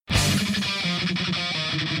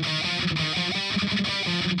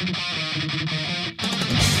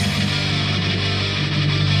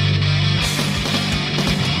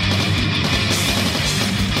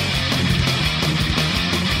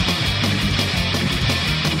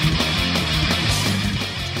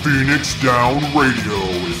Phoenix Down Radio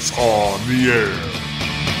is on the air.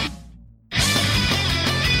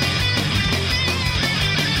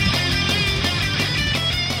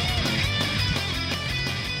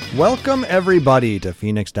 Welcome everybody to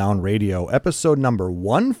Phoenix Down Radio, episode number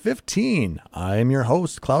 115. I am your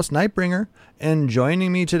host, Klaus Nightbringer, and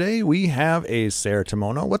joining me today we have a Sarah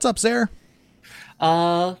Timono. What's up, Sarah?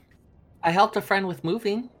 I helped a friend with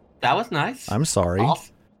moving. That was nice. I'm sorry.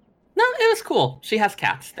 No, it was cool. She has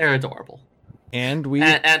cats. They're adorable. And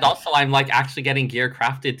also I'm like actually getting gear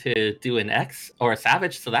crafted to do an X or a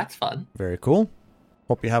Savage, so that's fun. Very cool.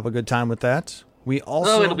 Hope you have a good time with that.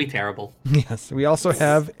 It'll be terrible. Yes, we also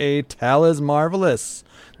have a Tal is Marvelous,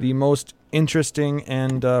 the most interesting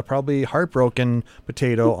and probably heartbroken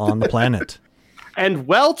potato on the planet. And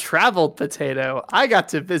well-traveled potato. I got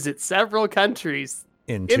to visit several countries.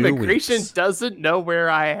 In 2 Immigration weeks. doesn't know where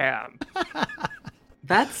I am.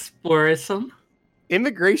 That's worrisome.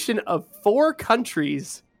 Immigration of 4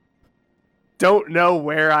 countries don't know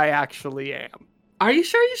where I actually am. Are you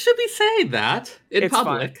sure you should be saying that in It's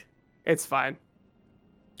public? fine. It's fine.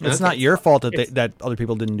 It's not your fault that other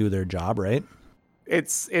people didn't do their job, right?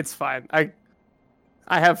 It's fine. I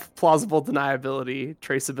have plausible deniability,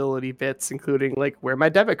 traceability bits, including like where my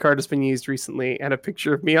debit card has been used recently and a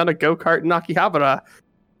picture of me on a go-kart in Akihabara.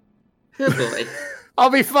 Good boy. I'll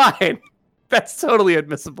be fine. That's totally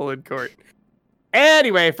admissible in court.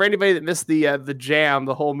 Anyway, for anybody that missed the jam,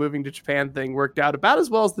 the whole moving to Japan thing worked out about as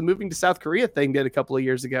well as the moving to South Korea thing did a couple of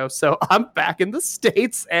years ago. So I'm back in the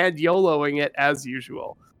States and YOLOing it as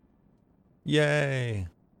usual. Yay.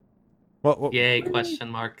 Well, Yay, question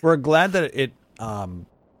mark. We're glad that it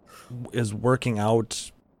is working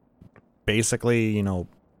out basically,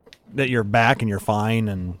 that you're back and you're fine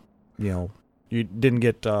and, you didn't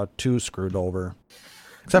get too screwed over.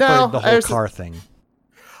 Except for the whole car thing.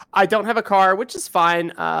 I don't have a car, which is fine.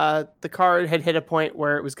 The car had hit a point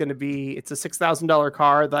where it was going to be, it's a $6,000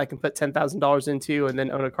 car that I can put $10,000 into and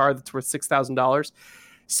then own a car that's worth $6,000.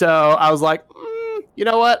 So I was like, you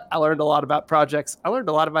know what? I learned a lot about projects. I learned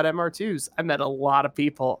a lot about MR2s. I met a lot of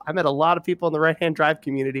people. I met a lot of people in the right-hand drive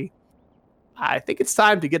community. I think it's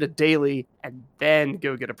time to get a daily and then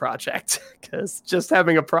go get a project because just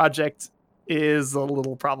having a project is a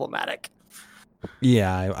little problematic.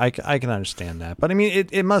 Yeah, I can understand that. But I mean,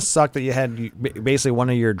 it must suck that you had basically one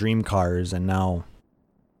of your dream cars and now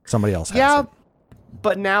somebody else has it.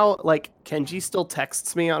 But now, like, Kenji still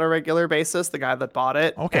texts me on a regular basis, the guy that bought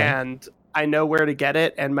it. Okay. And I know where to get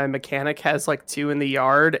it. And my mechanic has like 2 in the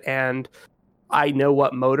yard. And I know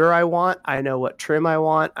what motor I want. I know what trim I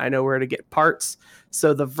want. I know where to get parts.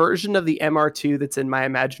 So the version of the MR2 that's in my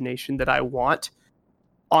imagination that I want,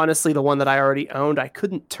 honestly, the one that I already owned, I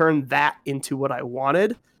couldn't turn that into what I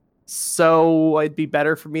wanted. So it'd be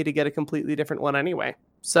better for me to get a completely different one anyway.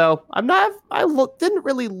 So didn't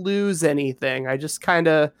really lose anything. I just kind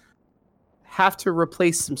of have to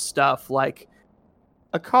replace some stuff like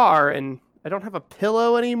a car, and I don't have a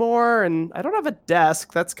pillow anymore, and I don't have a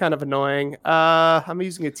desk. That's kind of annoying. I'm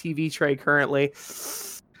using a TV tray currently.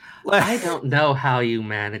 I don't know how you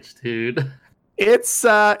manage, dude. It's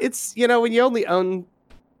when you only own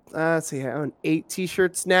I own 8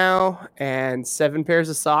 t-shirts now and 7 pairs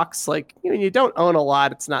of socks. Like, when you don't own a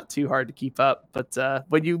lot, it's not too hard to keep up. But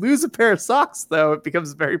when you lose a pair of socks, though, it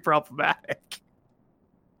becomes very problematic.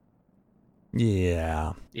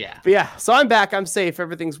 Yeah. But yeah, so I'm back. I'm safe.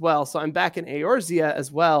 Everything's well. So I'm back in Eorzea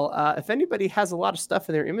as well. If anybody has a lot of stuff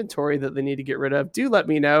in their inventory that they need to get rid of, do let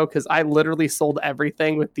me know, because I literally sold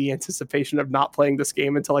everything with the anticipation of not playing this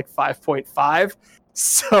game until like 5.5.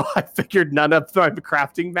 So I figured none of my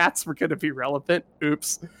crafting mats were going to be relevant.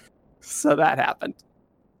 Oops. So that happened.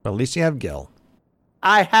 But at least you have Gil.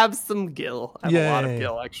 I have some Gil. I have Yay. a lot of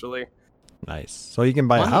Gil, actually. Nice. So you can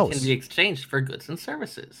buy a Money house. can be exchanged for goods and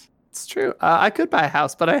services. It's true. I could buy a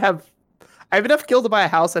house, but I have enough Gil to buy a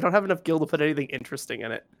house. I don't have enough Gil to put anything interesting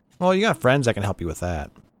in it. Well, you got friends that can help you with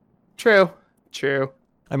that. True.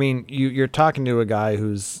 I mean, you're talking to a guy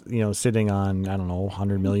who's, sitting on, I don't know,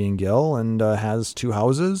 100 million Gil and has 2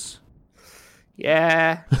 houses.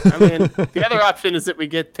 Yeah. I mean, the other option is that we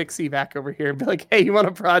get Pixie back over here and be like, hey, you want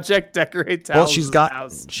a project? Decorate Tal's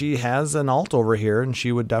house. She has an alt over here and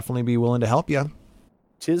she would definitely be willing to help you.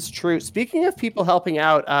 'Tis true. Speaking of people helping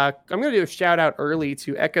out, I'm going to do a shout out early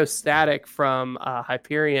to Echo Static from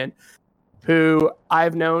Hyperion, who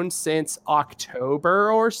I've known since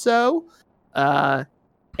October or so.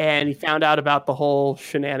 And he found out about the whole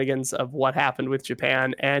shenanigans of what happened with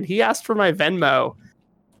Japan. And he asked for my Venmo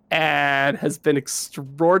and has been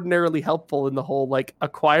extraordinarily helpful in the whole like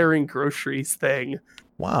acquiring groceries thing.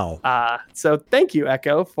 Wow. So thank you,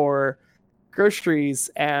 Echo, for groceries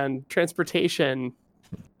and transportation.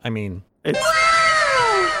 I mean, It's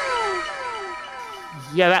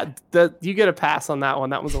yeah, that you get a pass on that one.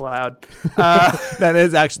 That was allowed.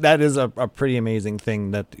 that is a pretty amazing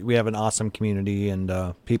thing that we have an awesome community and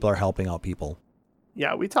people are helping out people.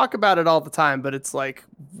 Yeah, we talk about it all the time, but it's like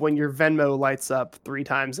when your Venmo lights up 3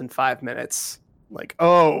 times in 5 minutes, like,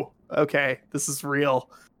 oh, okay, this is real.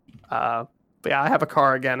 But yeah, I have a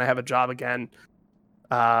car again. I have a job again.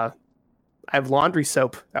 I have laundry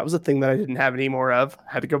soap. That was a thing that I didn't have any more of.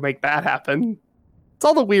 I had to go make that happen. It's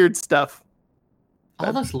all the weird stuff.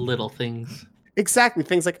 All those little things. Exactly.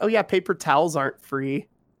 Things like, oh yeah, paper towels aren't free.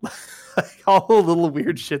 Like all the little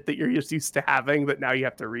weird shit that you're just used to having that now you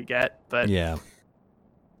have to re-get. But Yeah.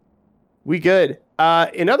 we good.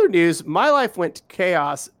 In other news, my life went to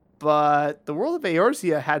chaos, but the world of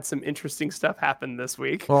Eorzea had some interesting stuff happen this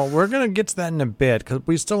week. Well, we're going to get to that in a bit because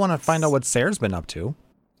we still want to find out what Sarah's been up to.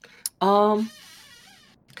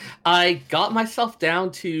 I got myself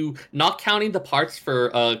down to, not counting the parts for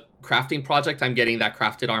a crafting project, I'm getting that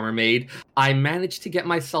crafted armor made. I managed to get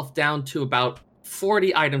myself down to about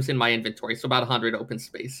 40 items in my inventory, so about 100 open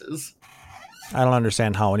spaces. I don't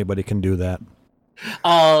understand how anybody can do that.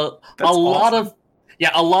 A lot awesome.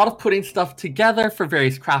 of putting stuff together for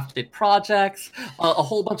various crafted projects, a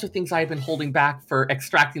whole bunch of things I've been holding back for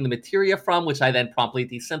extracting the materia from, which I then promptly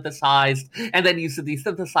desynthesized, and then used the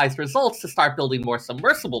desynthesized results to start building more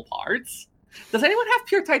submersible parts. Does anyone have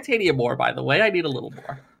pure titanium ore, by the way? I need a little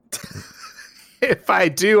more. If I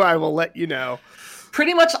do, I will let you know.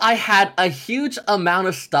 Pretty much I had a huge amount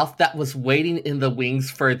of stuff that was waiting in the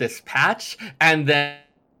wings for this patch, and then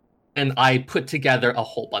I put together a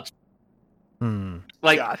whole bunch.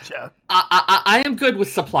 Like, Gotcha. I am good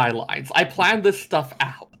with supply lines. I planned this stuff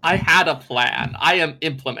out. I had a plan. I am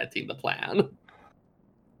implementing the plan.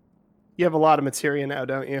 You have a lot of materia now,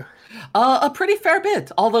 don't you? A pretty fair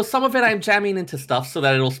bit. Although some of it I'm jamming into stuff so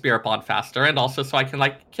that it'll spear up on faster, and also so I can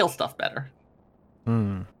kill stuff better.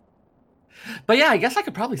 But yeah, I guess I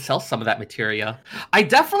could probably sell some of that materia. I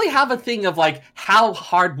definitely have a thing of how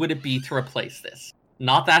hard would it be to replace this?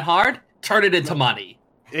 Not that hard. Turn it into money.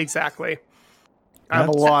 Exactly. I have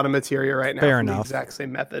a lot of materia right now. Fair from enough. The exact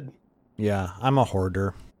same method. Yeah, I'm a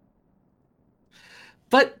hoarder.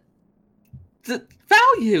 But the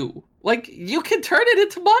value, you can turn it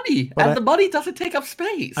into money, But and the money doesn't take up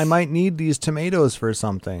space. I might need these tomatoes for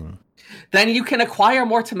something. Then you can acquire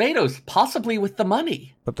more tomatoes, possibly with the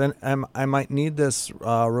money. But then I might need this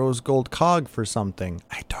rose gold cog for something.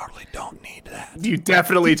 I totally don't need that. You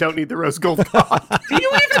definitely don't need the rose gold cog. Do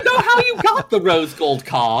you even know how you got the rose gold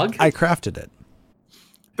cog? I crafted it.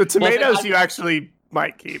 The tomatoes you actually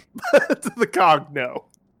might keep. The cog, no.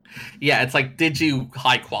 Yeah, it's did you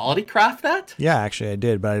high quality craft that? Yeah, actually I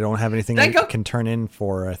did, but I don't have anything I can turn in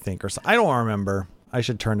for, I think. I don't remember. I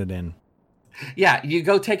should turn it in. Yeah, you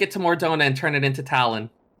go take it to Mordona and turn it into Talon.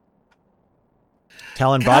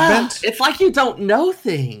 Talon Broadbent? It's like you don't know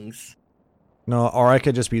things. No, or I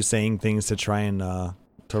could just be saying things to try and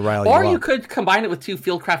to rile you up. Or you could combine it with 2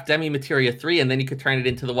 Fieldcraft Demi Materia 3, and then you could turn it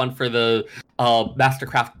into the one for the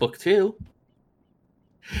Mastercraft Book 2.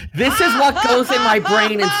 This is what goes in my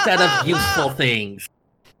brain instead of useful things.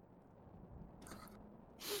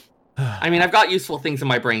 I mean, I've got useful things in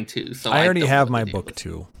my brain too, so I already have my really book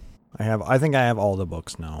too. I think I have all the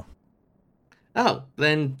books now. Oh,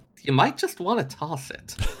 then you might just want to toss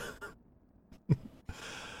it.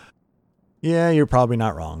 Yeah, you're probably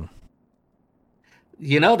not wrong.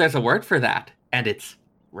 There's a word for that, and it's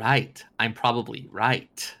right. I'm probably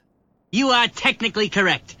right. You are technically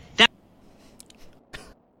correct.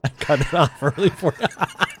 I cut it off early for you.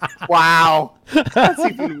 Wow. That's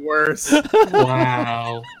even worse.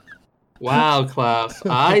 Wow. Wow, Klaus.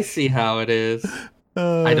 I see how it is.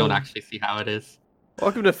 I don't actually see how it is.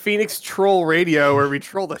 Welcome to Phoenix Troll Radio, where we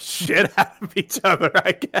troll the shit out of each other,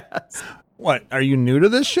 I guess. What? Are you new to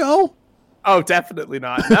this show? Oh, definitely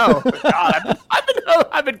not. No. God,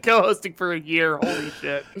 I've been co-hosting for a year. Holy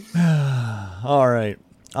shit. All right.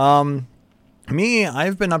 Me,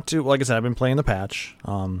 I've been up to, like I said, I've been playing the patch.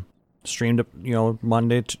 Streamed,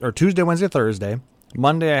 Monday or Tuesday, Wednesday, Thursday.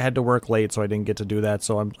 Monday I had to work late, so I didn't get to do that.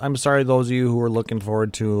 So I'm sorry, those of you who were looking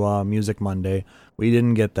forward to Music Monday. We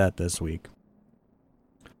didn't get that this week.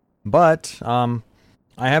 But I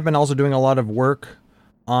have been also doing a lot of work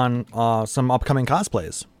on some upcoming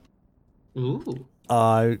cosplays. Ooh.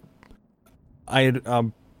 I had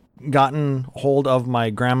gotten hold of my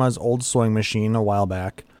grandma's old sewing machine a while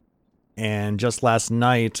back, and just last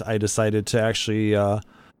night I decided to actually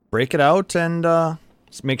break it out and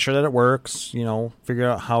make sure that it works. Figure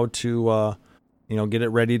out how to get it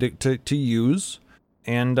ready to use,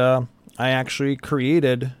 and I actually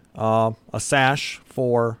created a sash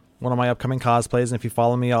for one of my upcoming cosplays. And if you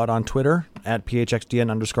follow me out on Twitter at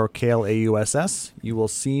phxdn_KaleAuss, you will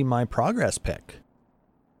see my progress pic.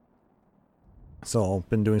 So I've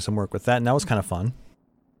been doing some work with that, and that was kind of fun.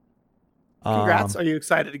 Congrats. Are you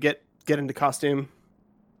excited to get into costume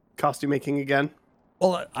making again?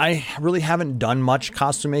 Well, I really haven't done much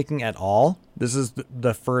costume making at all. This is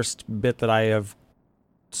the first bit that I have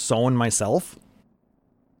sewn myself.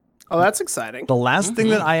 Oh, that's exciting. The last thing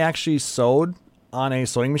that I actually sewed on a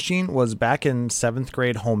sewing machine was back in 7th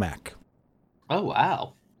grade home ec. Oh,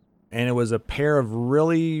 wow. And it was a pair of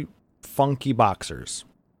really funky boxers.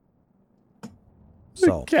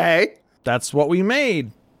 So okay. That's what we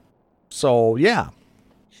made. So, yeah.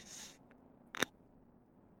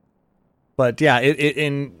 But yeah,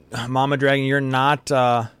 in Mama Dragon, you're not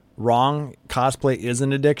wrong. Cosplay is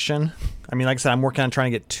an addiction. I mean, like I said, I'm working on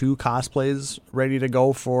trying to get 2 cosplays ready to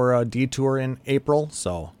go for a detour in April.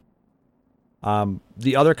 So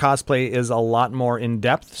the other cosplay is a lot more in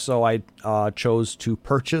depth. So I chose to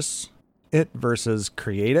purchase it versus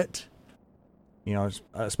create it. You know,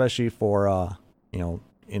 especially for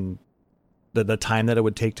in the time that it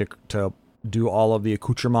would take to do all of the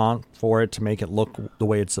accoutrement for it to make it look the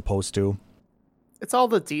way it's supposed to. It's all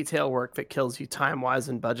the detail work that kills you time-wise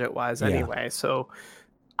and budget-wise anyway. So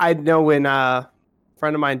I know when a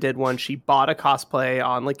friend of mine did one, she bought a cosplay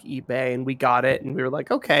on like eBay and we got it and we were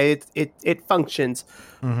like, okay, it functions.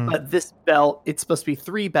 But this belt, it's supposed to be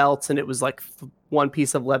 3 belts and it was like one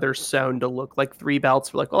piece of leather sewn to look like 3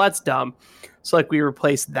 belts. We're like, well, that's dumb. So like we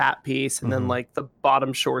replaced that piece and then like the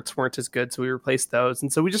bottom shorts weren't as good. So we replaced those.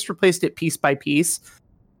 And so we just replaced it piece by piece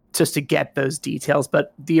just to get those details.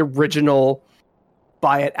 But the original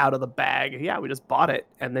buy it out of the bag. Yeah, we just bought it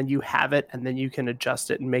and then you have it and then you can adjust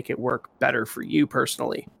it and make it work better for you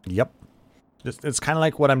personally. Yep. It's kind of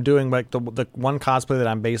like what I'm doing, like the one cosplay that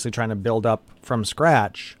I'm basically trying to build up from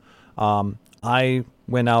scratch. I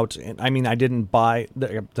went out and I didn't buy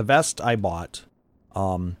the vest I bought,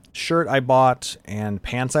 shirt I bought and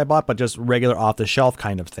pants I bought, but just regular off the shelf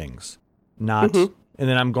kind of things. Not, and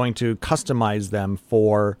then I'm going to customize them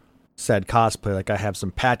for said cosplay. Like I have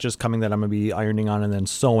some patches coming that I'm going to be ironing on and then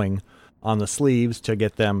sewing on the sleeves to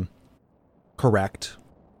get them correct.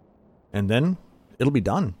 And then it'll be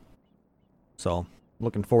done. So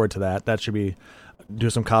looking forward to that. That should be do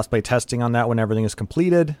some cosplay testing on that when everything is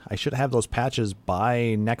completed. I should have those patches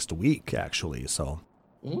by next week actually. So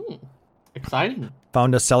exciting.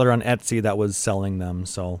 Found a seller on Etsy that was selling them.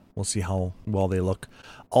 So we'll see how well they look.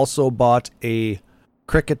 Also bought a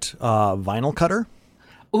Cricut vinyl cutter.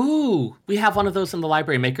 Ooh, we have one of those in the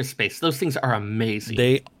library makerspace. Those things are amazing.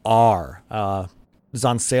 They are. It's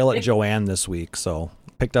on sale at Joann this week, so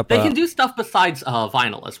picked up. They can do stuff besides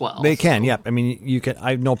vinyl as well. They can, yeah. I mean, you can.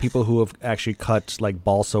 I know people who have actually cut like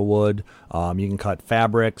balsa wood. You can cut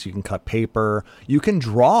fabrics. You can cut paper. You can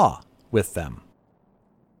draw with them.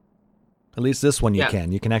 At least this one you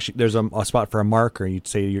can. You can actually. There's a spot for a marker. You'd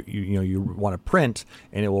say you want to print,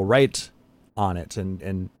 and it will write on it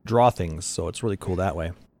and draw things. So it's really cool that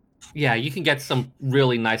way. Yeah, you can get some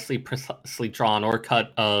really nicely precisely drawn or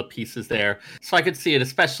cut pieces there. So I could see it,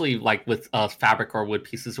 especially like with fabric or wood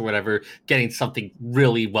pieces or whatever, getting something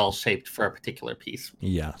really well shaped for a particular piece.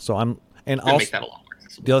 Yeah. So also make that a lot more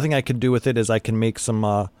accessible. The other thing I could do with it is I can make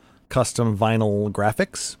some custom vinyl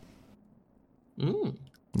graphics.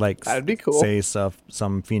 Like that'd be cool. Say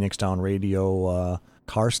some Phoenix Down Radio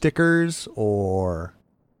car stickers or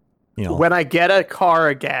When I get a car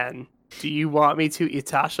again, do you want me to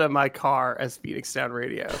Itasha my car as Phoenix Down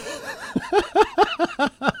Radio?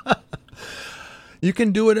 You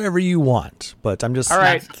can do whatever you want, but I'm just all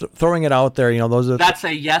right. Throwing it out there. That's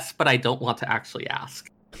a yes, but I don't want to actually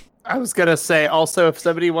ask. I was gonna say also if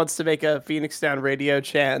somebody wants to make a Phoenix Down Radio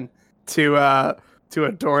Chan to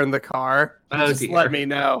adorn the car, let me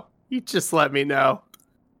know. You just let me know.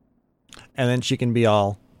 And then she can be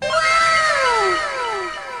all.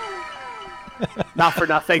 Not for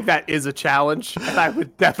nothing, that is a challenge. And I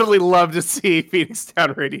would definitely love to see Phoenix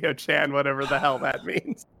Down Radio Chan, whatever the hell that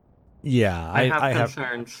means. Yeah, I have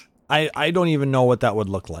concerns. I don't even know what that would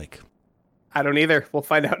look like. I don't either. We'll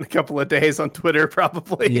find out in a couple of days on Twitter,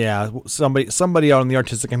 probably. Yeah, somebody out in the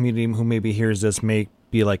artistic community who maybe hears this may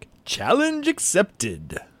be like, challenge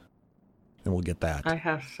accepted. And we'll get that. I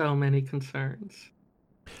have so many concerns.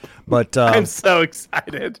 But I'm so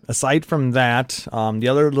excited. Aside from that, the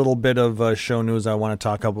other little bit of show news I want to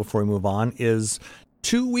talk about before we move on is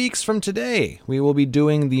 2 weeks from today, we will be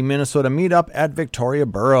doing the Minnesota meetup at Victoria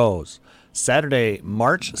Burroughs. Saturday,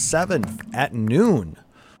 March 7th at noon.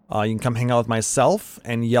 You can come hang out with myself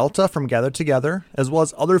and Yelta from Gather Together, as well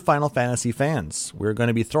as other Final Fantasy fans. We're going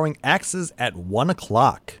to be throwing axes at 1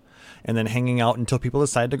 o'clock and then hanging out until people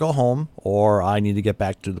decide to go home or I need to get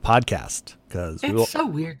back to the podcast. It's so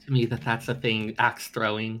weird to me that that's a thing, axe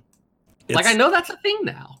throwing. Like, I know that's a thing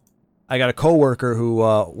now. I got a coworker who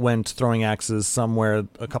went throwing axes somewhere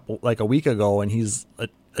a week ago, and he's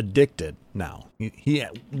addicted now. He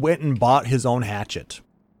went and bought his own hatchet.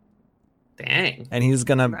 Dang. And he's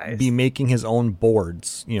going to be making his own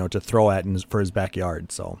boards, to throw at for his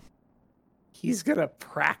backyard. So he's going to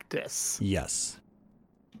practice. Yes.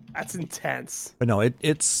 That's intense. But no,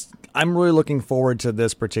 I'm really looking forward to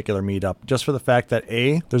this particular meetup just for the fact that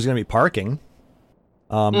there's going to be parking.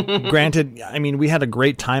 Granted, I mean, we had a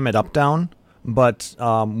great time at Uptown, but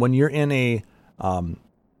when you're in a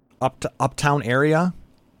uptown area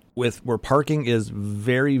where parking is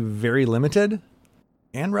very, very limited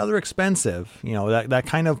and rather expensive, that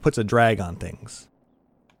kind of puts a drag on things.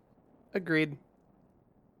 Agreed.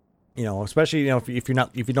 Especially if you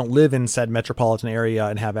don't live in said metropolitan area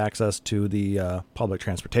and have access to the public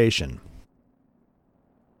transportation.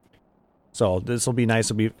 So this will be nice.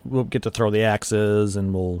 We'll get to throw the axes,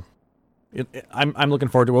 and I'm looking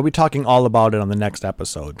forward to it. We'll be talking all about it on the next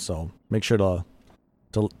episode. So make sure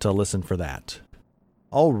to listen for that.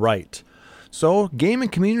 All right. So game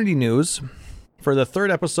and community news. For the third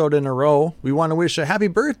episode in a row, we want to wish a happy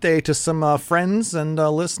birthday to some friends and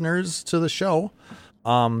listeners to the show.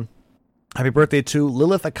 Happy birthday to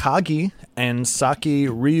Lilith Akagi and Saki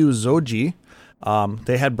Ryuzoji.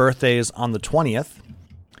 They had birthdays on the 20th.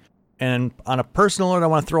 And on a personal note, I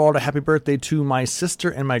want to throw out a happy birthday to my sister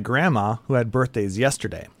and my grandma who had birthdays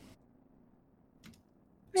yesterday.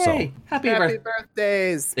 Hey, happy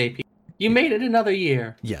birthdays. You made it another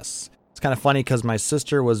year. Yes. It's kind of funny because my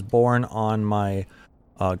sister was born on my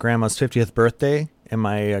grandma's 50th birthday, and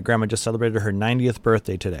my grandma just celebrated her 90th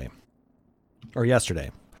birthday today. Or yesterday.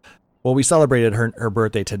 Well, we celebrated her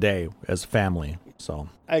birthday today as family, so.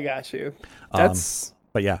 I got you.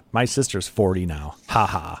 But yeah, my sister's 40 now.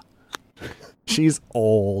 Haha. She's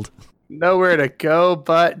old. Nowhere to go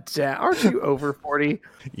but down. Aren't you over 40?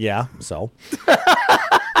 Yeah, so. God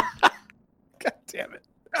damn it.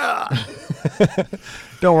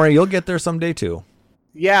 Don't worry, you'll get there someday too.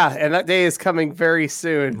 Yeah, and that day is coming very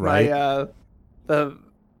soon. Right. The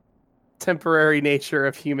temporary nature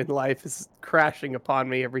of human life is crashing upon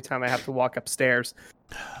me every time I have to walk upstairs.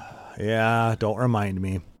 Yeah, don't remind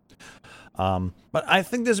me. But I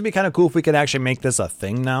think this would be kind of cool if we could actually make this a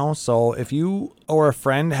thing now. So if you or a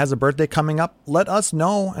friend has a birthday coming up, let us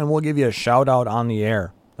know and we'll give you a shout out on the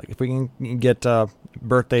air. Like if we can get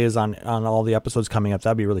birthdays on all the episodes coming up,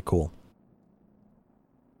 that'd be really cool.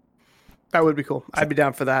 That would be cool. I'd be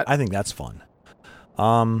down for that. I think that's fun.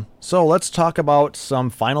 So let's talk about some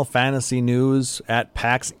Final Fantasy news at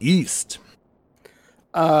PAX East.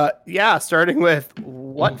 Yeah, starting with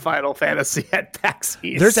what Final Fantasy at PAX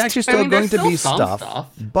East? There's actually still going to be stuff,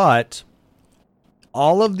 but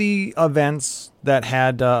all of the events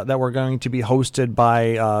that were going to be hosted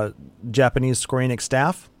by Japanese Square Enix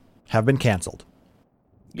staff have been canceled.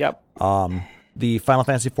 Yep. The Final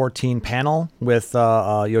Fantasy 14 panel with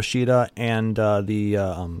Yoshida and God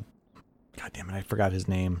damn it, I forgot his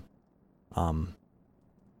name.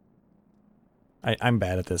 I'm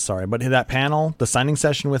bad at this, sorry. But that panel, the signing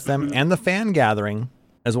session with them, and the fan gathering,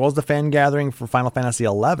 as well as the fan gathering for Final Fantasy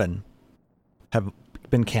 11, have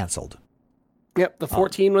been canceled. Yep, the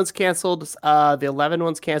 14 one's canceled. The 11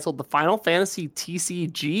 one's canceled. The Final Fantasy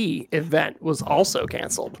TCG event was also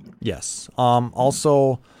canceled. Yes.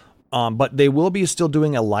 But they will be still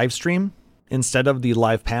doing a live stream instead of the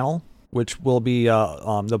live panel, which will be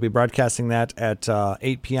they'll be broadcasting that at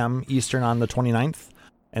 8 p.m. Eastern on the 29th.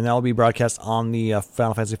 And that will be broadcast on the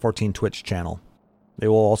Final Fantasy 14 Twitch channel. They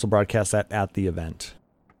will also broadcast that at the event.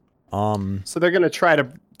 So they're going to try to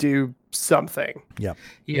do something. Yep.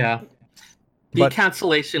 Yeah. The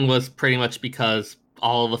cancellation was pretty much because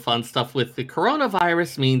all of the fun stuff with the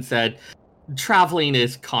coronavirus means that traveling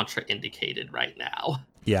is contraindicated right now.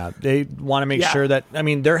 Yeah, they want to make sure that, I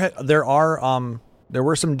mean, there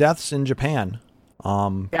were some deaths in Japan.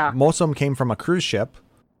 Most of them came from a cruise ship.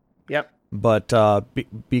 Yep. But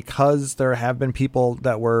because there have been people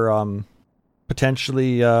that were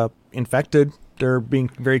potentially infected, they're being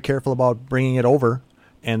very careful about bringing it over,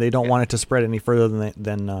 and they don't want it to spread any further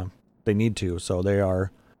than they need to. So they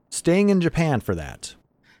are staying in Japan for that.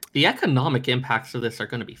 The economic impacts of this are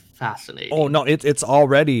going to be fascinating. Oh no, it's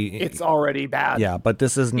already bad. Yeah, but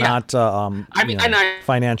this is not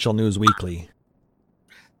Financial News Weekly.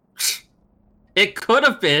 It could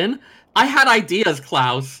have been. I had ideas,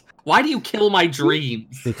 Klaus. Why do you kill my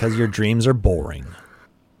dreams? Because your dreams are boring.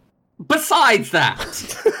 Besides that,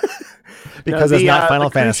 Because it's not Final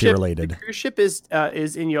Fantasy related. The cruise ship is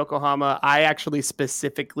in Yokohama. I actually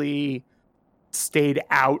specifically stayed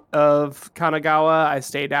out of Kanagawa. I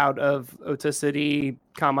stayed out of Ota City,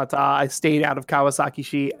 Kamata. I stayed out of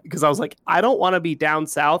Kawasaki-shi because I was like, I don't want to be down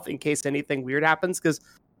south in case anything weird happens because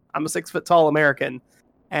I'm a 6 foot tall American.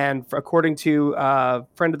 And according to a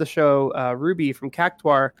friend of the show, Ruby from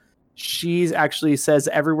Cactuar, she's actually says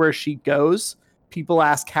everywhere she goes, people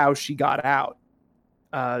ask how she got out.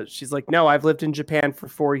 She's like, no, I've lived in Japan for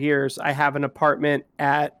 4 years. I have an apartment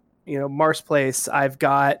at, Mars Place. I've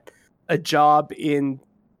got a job in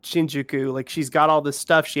Shinjuku. Like, she's got all this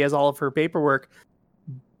stuff. She has all of her paperwork,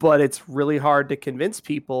 but it's really hard to convince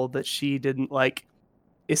people that she didn't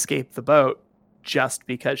escape the boat just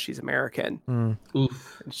because she's American.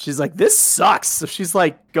 oof. And she's like, this sucks. So she's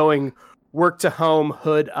like going work to home,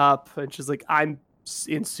 hood up. And she's like, I'm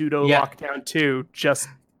in pseudo lockdown too, just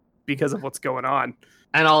because of what's going on.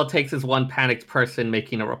 And all it takes is one panicked person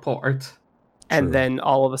making a report. And then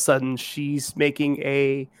all of a sudden she's making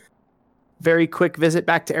a very quick visit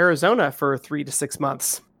back to Arizona for 3 to 6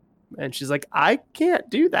 months. And she's like, I can't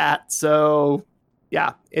do that. So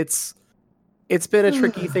yeah, it's been a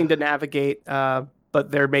tricky thing to navigate. But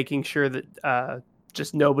they're making sure that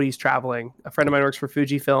just nobody's traveling. A friend of mine works for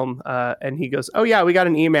Fujifilm, and he goes, oh yeah, we got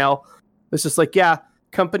an email. It's just like, yeah,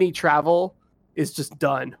 company travel is just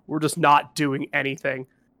done. We're just not doing anything.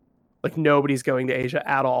 Like, nobody's going to Asia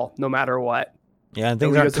at all, no matter what. Yeah, and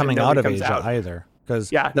things aren't coming out of Asia either.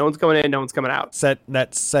 Because no one's going in, no one's coming out.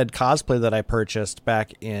 That said cosplay that I purchased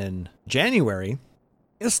back in January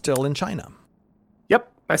is still in China. Yep,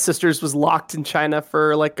 my sister's was locked in China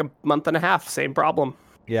for like a month and a half. Same problem.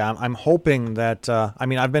 Yeah, I'm hoping that.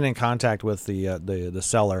 I've been in contact with the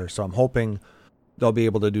seller, so I'm hoping they'll be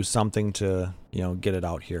able to do something to get it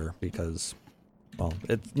out here because, well,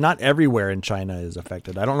 it's not everywhere in China is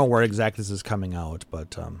affected. I don't know where exactly this is coming out,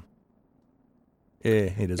 but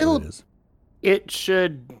it is what it is. It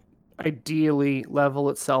should ideally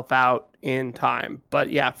level itself out in time.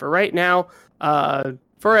 But yeah, for right now,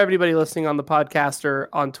 for everybody listening on the podcast or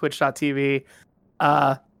on twitch.tv,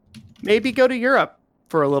 maybe go to Europe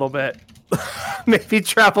for a little bit. Maybe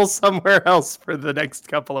travel somewhere else for the next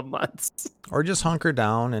couple of months. Or just hunker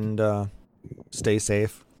down and stay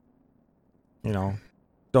safe.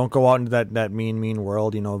 Don't go out into that mean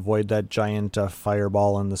world. Avoid that giant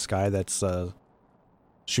fireball in the sky that's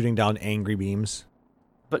shooting down angry beams.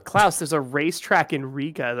 But Klaus, there's a racetrack in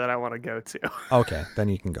Riga that I want to go to. Okay, then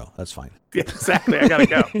you can go. That's fine. Yeah, exactly, I gotta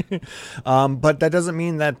go. But that doesn't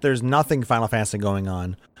mean that there's nothing Final Fantasy going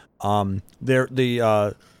on.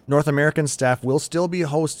 The North American staff will still be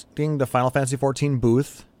hosting the Final Fantasy 14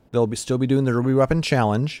 booth. They'll still be doing the Ruby Weapon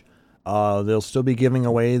Challenge. They'll still be giving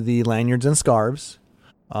away the lanyards and scarves.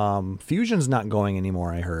 Fusion's not going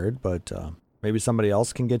anymore, I heard, but maybe somebody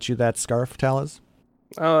else can get you that scarf, Talaz.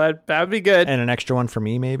 Oh, that'd be good. And an extra one for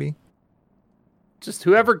me, maybe. Just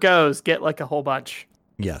whoever goes, get like a whole bunch.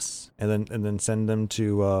 Yes, and then send them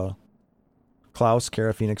to Klaus,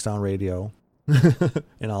 Kara Phoenix on radio,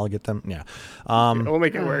 and I'll get them. Yeah, we'll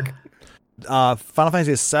make it work. Final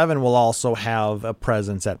Fantasy VII will also have a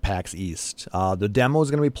presence at PAX East. The demo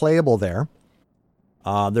is going to be playable there.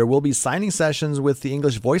 There will be signing sessions with the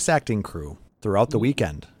English voice acting crew throughout the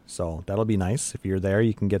weekend, so that'll be nice. If you're there,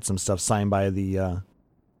 you can get some stuff signed by the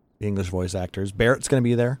English voice actors. Barrett's going to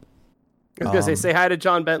be there. I was going to say hi to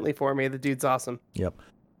John Bentley for me. The dude's awesome. Yep.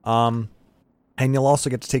 And you'll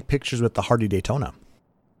also get to take pictures with the Hardy Daytona.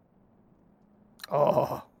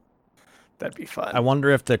 Oh, that'd be fun. I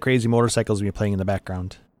wonder if the crazy motorcycles will be playing in the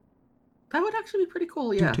background. That would actually be pretty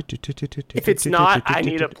cool, yeah. If it's not, I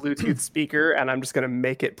need a Bluetooth speaker, and I'm just going to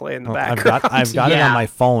make it play in the background. I've got it on my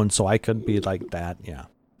phone, so I could be like that, yeah.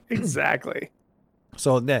 Exactly.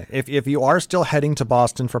 So if you are still heading to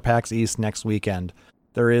Boston for PAX East next weekend,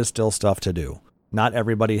 there is still stuff to do. Not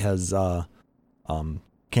everybody has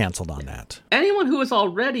canceled on that. Anyone who is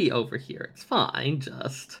already over here, it's fine,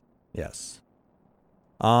 just... Yes.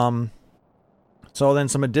 So then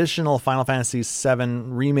some additional Final Fantasy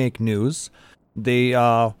VII Remake news. They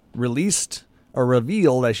released, or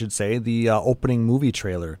revealed, I should say, the opening movie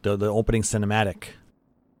trailer, the opening cinematic.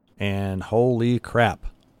 And holy crap,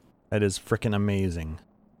 that is freaking amazing.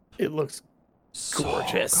 It looks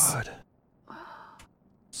gorgeous. So good.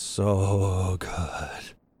 So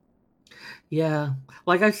good. Yeah,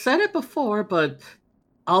 like I've said it before, but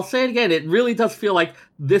I'll say it again. It really does feel like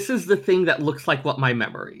this is the thing that looks like what my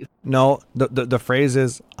memories. No, the phrase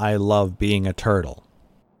is, I love being a turtle.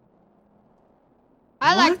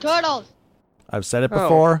 I like turtles. I've said it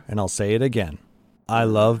before, and I'll say it again. I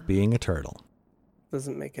love being a turtle.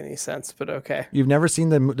 Doesn't make any sense, but okay. You've never seen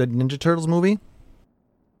the Ninja Turtles movie?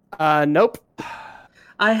 Nope.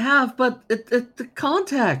 I have, but the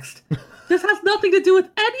context. This has nothing to do with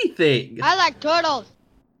anything. I like turtles.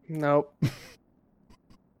 Nope.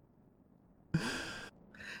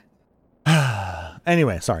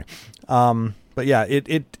 Anyway, sorry. But yeah,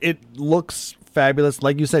 it looks fabulous.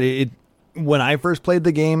 Like you said, when I first played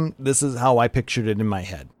the game, this is how I pictured it in my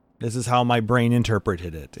head. This is how my brain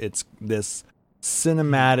interpreted it. It's this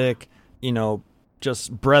cinematic,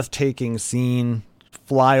 just breathtaking scene,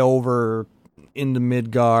 fly over into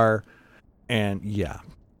Midgar, and yeah.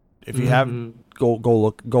 If you have,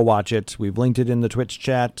 go watch it. We've linked it in the Twitch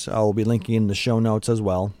chat. I'll be linking in the show notes as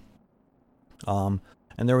well.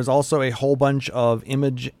 And there was also a whole bunch of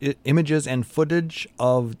images and footage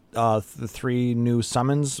of the 3 new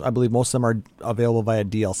summons. I believe most of them are available via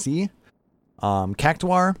DLC.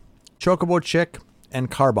 Cactuar, Chocobo Chick,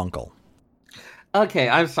 and Carbuncle. Okay,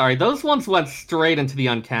 I'm sorry. Those ones went straight into the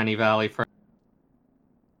Uncanny Valley for.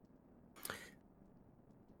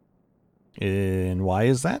 And why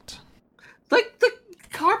is that? Like, the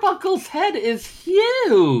Carbuncle's head is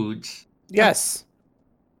huge. Yes.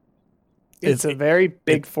 It's a very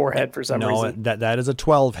big forehead for some reason. No, that is a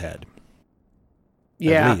 12 head.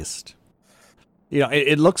 Yeah. At least.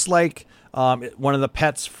 It looks like one of the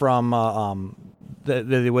pets from that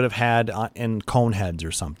they would have had in Coneheads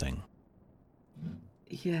or something.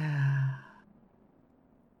 Yeah.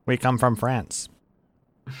 We come from France.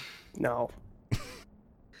 No.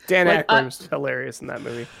 Dan Aykroyd was hilarious in that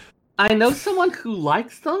movie. I know someone who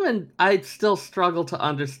likes them, and I still struggle to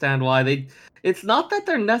understand why they. It's not that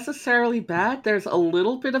they're necessarily bad. There's a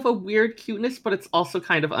little bit of a weird cuteness, but it's also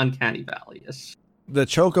kind of Uncanny Valley-ish. The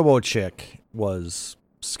Chocobo Chick was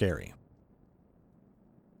scary.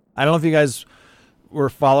 I don't know if you guys were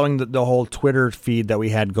following the whole Twitter feed that we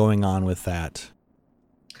had going on with that.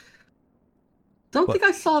 Don't think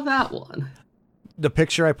I saw that one. The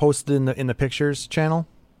picture I posted in the pictures channel?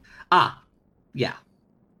 Ah, yeah.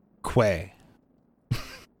 Kweh.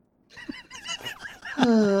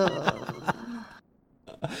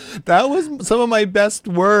 That was some of my best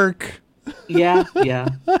work. Yeah.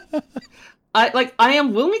 I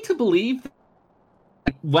am willing to believe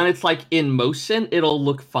when it's like in motion, it'll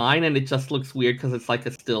look fine, and it just looks weird because it's like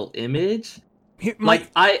a still image.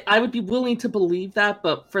 I would be willing to believe that,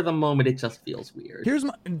 but for the moment, it just feels weird. Here's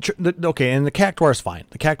my okay, and the Cactuar is fine.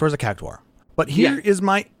 The Cactuar is a Cactuar, but here is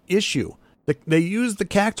my issue. They use the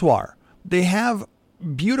Cactuar. They have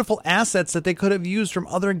beautiful assets that they could have used from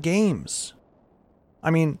other games. I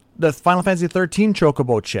mean, the Final Fantasy 13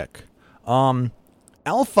 Chocobo Chick,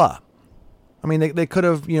 Alpha. I mean, they could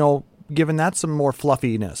have given that some more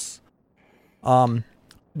fluffiness.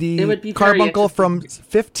 The Carbuncle from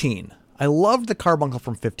 15. I loved the Carbuncle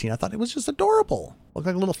from 15. I thought it was just adorable. Looked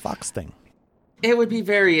like a little fox thing. It would be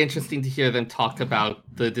very interesting to hear them talk about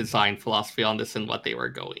the design philosophy on this and what they were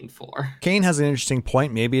going for. Kane has an interesting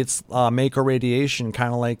point. Maybe it's Mako radiation,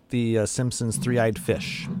 kind of like the Simpsons three-eyed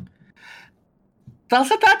fish.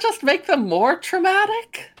 Doesn't that just make them more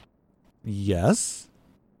traumatic? Yes.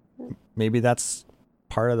 Maybe that's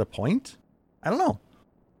part of the point? I don't know.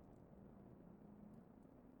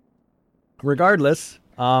 Regardless,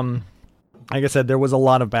 like I said, there was a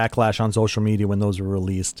lot of backlash on social media when those were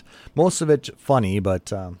released. Most of it funny,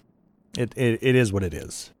 but it is what it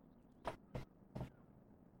is.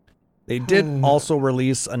 They did also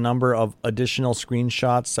release a number of additional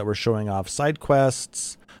screenshots that were showing off side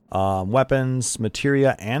quests, weapons,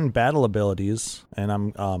 materia, and battle abilities. And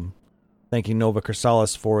I'm thanking Nova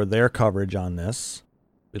Chrysalis for their coverage on this.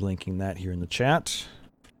 Be linking that here in the chat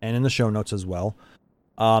and in the show notes as well.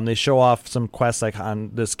 They show off some quests like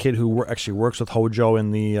on this kid who actually works with Hojo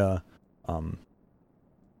in the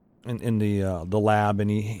the lab,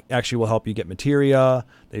 and he actually will help you get materia.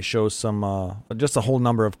 They show some just a whole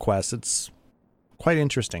number of quests. It's quite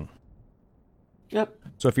interesting. Yep.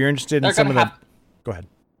 So if you're interested in some of them, go ahead.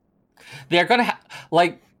 They're going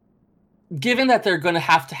to given that they're going to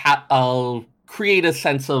have to create a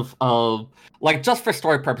sense of like, just for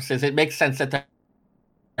story purposes, it makes sense that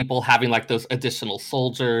people having like those additional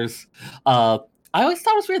soldiers. I always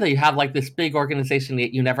thought it was weird that you have like this big organization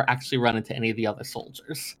yet you never actually run into any of the other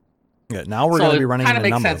soldiers. Yeah, now we're going to be running. Kind of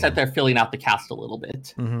makes sense that they're filling out the cast a little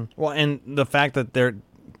bit. Mm-hmm. Well, and the fact that they're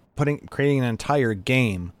creating an entire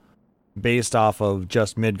game based off of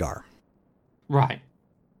just Midgar, right?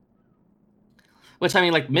 Which, I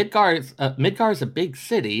mean, like, Midgar is a big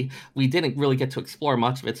city. We didn't really get to explore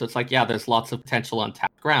much of it, so it's like, yeah, there's lots of potential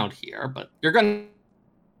untapped ground here, but you're going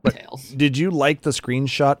to details. Did you like the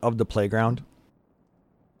screenshot of the playground?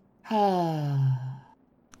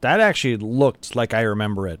 That actually looked like I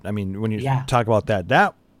remember it. I mean, when you talk about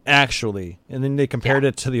that actually, and then they compared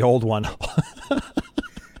it to the old one.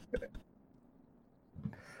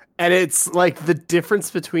 And it's like the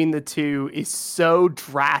difference between the two is so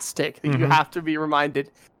drastic that you have to be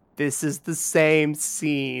reminded this is the same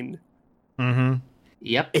scene. Mm-hmm.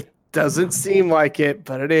 Yep. It doesn't seem like it,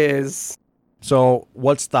 but it is. So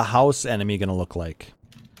what's the house enemy going to look like?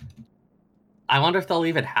 I wonder if they'll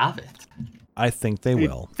even have it. I think they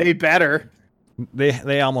will. They better.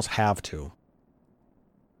 They almost have to.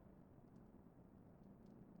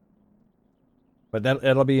 But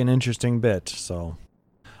it'll be an interesting bit, so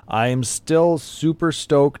I'm still super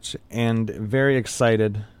stoked and very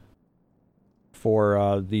excited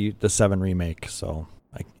for the 7 remake. So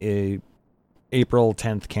April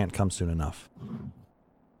 10th can't come soon enough.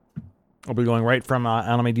 I'll be going right from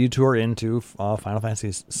Anime Detour into Final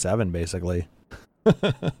Fantasy 7, basically.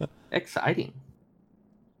 Exciting.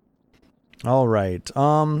 All right.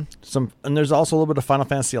 And there's also a little bit of Final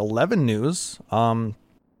Fantasy 11 news.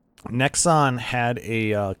 Nexon had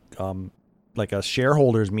a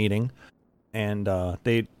shareholders meeting, and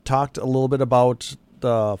they talked a little bit about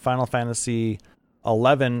the Final Fantasy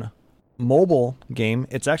 11 mobile game.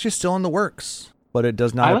 It's actually still in the works, but it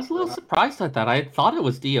does not. I was a little surprised at that. I thought it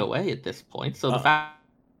was DOA at this point. So the fact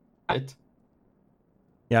that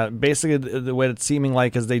yeah, basically the way it's seeming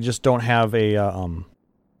like is they just don't have a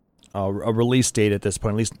release date at this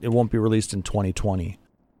point. At least it won't be released in 2020.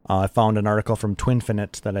 I found an article from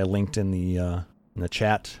Twinfinite that I linked in the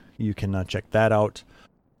chat. You can check that out.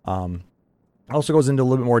 Also goes into a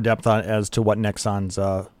little bit more depth as to what Nexon's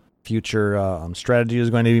future strategy is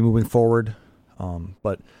going to be moving forward.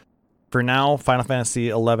 But for now, Final Fantasy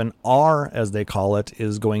 11R, as they call it,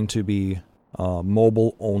 is going to be a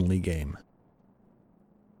mobile-only game.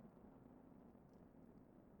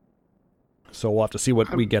 So we'll have to see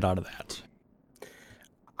what we get out of that.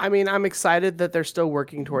 I mean, I'm excited that they're still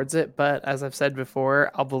working towards it, but as I've said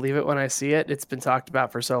before, I'll believe it when I see it. It's been talked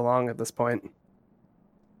about for so long at this point.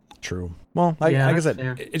 True. Well, like I said,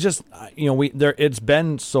 it's just it's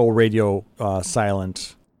been so radio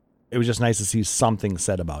silent. It was just nice to see something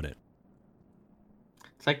said about it.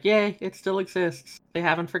 It's like, yay, it still exists. They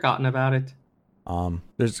haven't forgotten about it.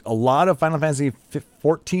 There's a lot of Final Fantasy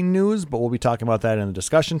 14 news, but we'll be talking about that in the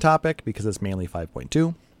discussion topic because it's mainly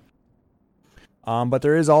 5.2. But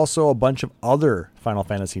there is also a bunch of other Final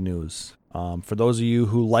Fantasy news. For those of you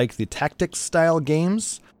who like the tactics style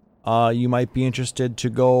games, you might be interested to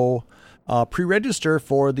go pre-register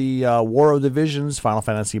for the War of Divisions Final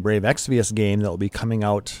Fantasy Brave Exvius game that will be coming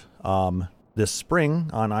out this spring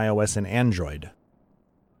on iOS and Android.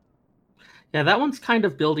 Yeah, that one's kind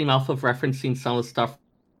of building off of referencing some of the stuff.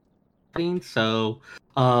 So,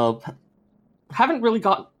 haven't really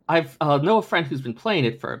got. I've know a friend who's been playing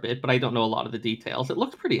it for a bit, but I don't know a lot of the details. It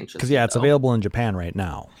looks pretty interesting. Because it's available in Japan right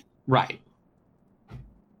now. Right.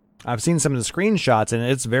 I've seen some of the screenshots, and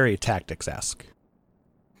it's very tactics-esque.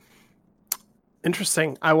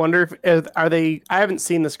 Interesting. I wonder if are they. I haven't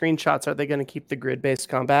seen the screenshots. Are they going to keep the grid-based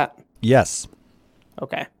combat? Yes.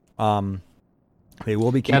 Okay. They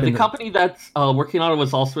will be keeping. Yeah, the company that's working on it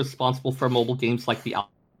was also responsible for mobile games like the.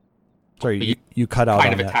 Sorry, you cut out.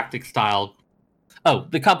 Kind on of a that. tactic style. Oh,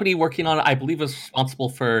 the company working on it, I believe, is responsible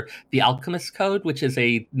for the Alchemist Code, which is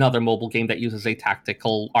another mobile game that uses a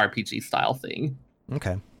tactical RPG style thing.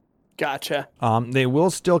 Okay. Gotcha. They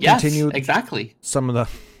will still continue. Yes, exactly. Some of the.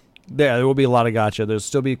 Yeah, there will be a lot of gotcha. There'll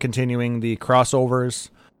still be continuing the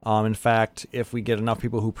crossovers. In fact, if we get enough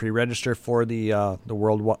people who pre-register for the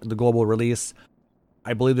global release,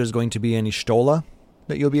 I believe there's going to be an Ishtola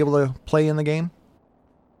that you'll be able to play in the game.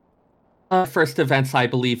 First events, I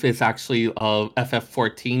believe, is actually a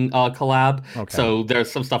FF14 collab. Okay. So there's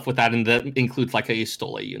some stuff with that, and that includes like a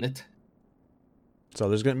Ishtola unit. So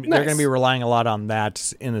they're going to be relying a lot on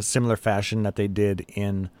that in a similar fashion that they did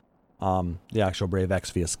in the actual Brave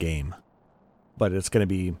Exvius game. But it's going to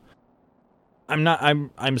be.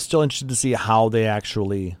 I'm still interested to see how they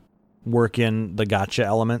actually work in the gotcha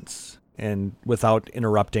elements and without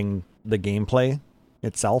interrupting the gameplay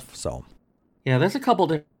itself. So yeah, there's a couple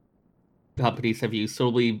different companies have used, so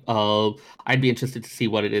I'd be interested to see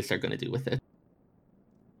what it is they're going to do with it.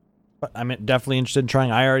 But I'm definitely interested in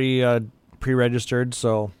trying. I already pre-registered,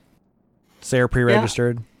 so Sarah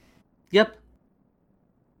pre-registered. Yeah. Yep.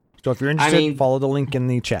 So if you're interested, follow the link in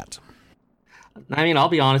the chat. I mean, I'll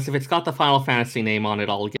be honest, if it's got the Final Fantasy name on it,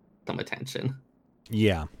 I'll get some attention.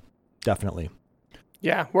 Yeah, definitely.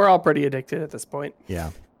 Yeah, we're all pretty addicted at this point.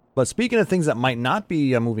 Yeah. But speaking of things that might not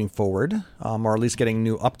be moving forward, or at least getting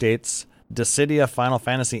new updates, Dissidia Final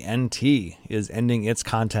Fantasy NT is ending its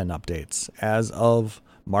content updates as of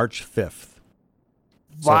March 5th.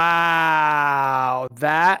 Wow,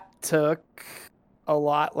 that took a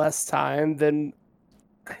lot less time than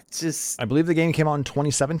I believe the game came out in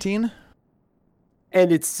 2017.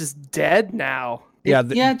 and it's just dead now.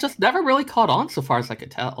 It just never really caught on so far as I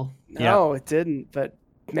could tell. No, it didn't. But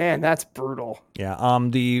man, that's brutal. Yeah.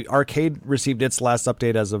 The arcade received its last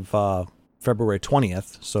update as of February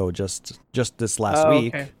 20th, so just this last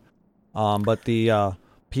week. Okay. But the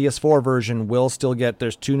PS4 version will still get.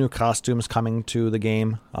 There's 2 new costumes coming to the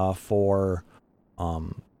game for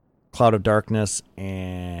Cloud of Darkness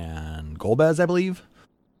and Golbez, I believe.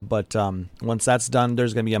 But once that's done,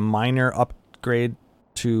 there's going to be a minor upgrade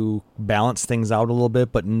to balance things out a little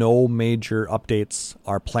bit, but no major updates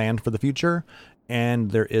are planned for the future,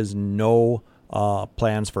 and there is no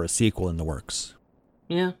plans for a sequel in the works.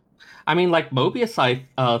 Yeah. I mean, like Mobius, I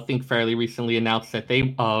think fairly recently announced that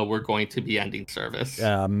they were going to be ending service.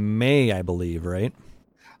 May, I believe, right?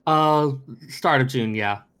 Start of June,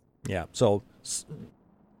 yeah. Yeah, so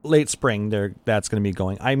late spring, that's going to be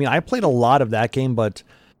going. I mean, I played a lot of that game, but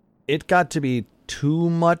it got to be too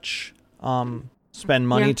much spend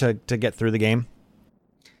money to get through the game.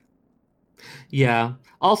 Yeah.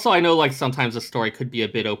 Also, I know like sometimes the story could be a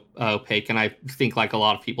bit opaque, and I think like a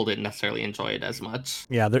lot of people didn't necessarily enjoy it as much.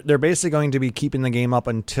 Yeah, they're basically going to be keeping the game up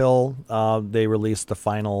until they release the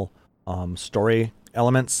final story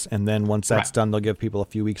elements, and then once that's done, they'll give people a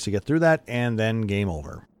few weeks to get through that, and then game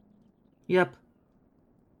over. Yep.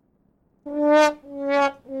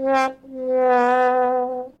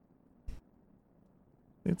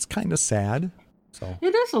 It's kind of sad. So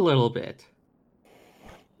It is a little bit.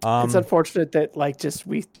 It's unfortunate that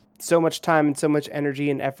so much time and so much energy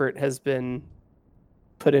and effort has been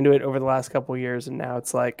put into it over the last couple of years, and now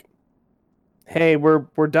it's like, hey, we're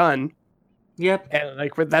done. Yep. And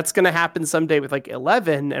like that's gonna happen someday with like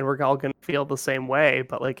 11, and we're all gonna feel the same way.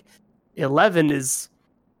 But like 11 is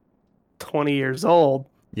 20 years old.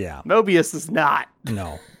 Yeah. Mobius is not.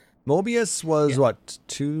 No. Mobius was what,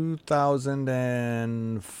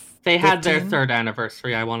 2015? They had their 3rd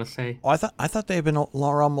anniversary, I want to say. Oh, I thought they've been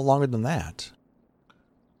around longer than that.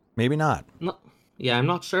 Maybe not. No, yeah, I'm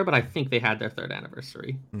not sure, but I think they had their 3rd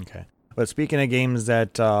anniversary. Okay. But speaking of games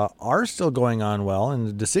that are still going on well, and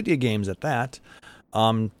the Dissidia games at that,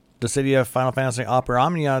 Dissidia Final Fantasy Opera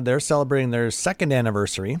Omnia, they're celebrating their 2nd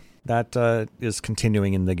anniversary. That is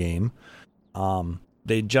continuing in the game.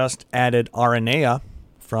 They just added Aranea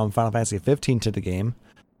from Final Fantasy 15 to the game.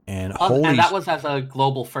 And and that was as a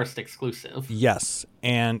global first exclusive. Yes,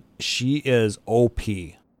 and she is OP.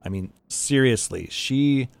 I mean, seriously,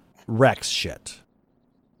 she wrecks shit.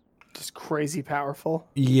 Just crazy powerful.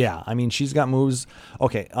 Yeah, I mean, she's got moves.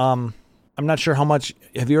 Okay, I'm not sure how much.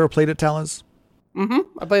 Have you ever played it, Talas? Mm-hmm.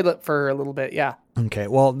 I played it for a little bit, yeah. Okay,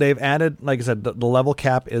 well, they've added, like I said, the level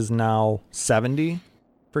cap is now 70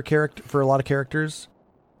 for a lot of characters.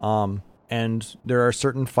 And there are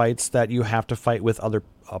certain fights that you have to fight with other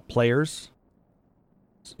players.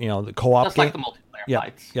 You know, the co-op Just game. like the multiplayer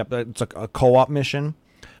fights. Yep, it's like a co-op mission.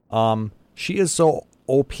 She is so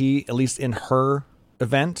OP, at least in her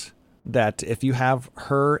event, that if you have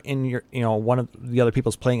her in your, one of the other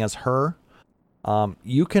people's playing as her,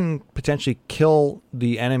 you can potentially kill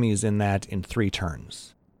the enemies in that in 3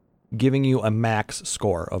 turns, giving you a max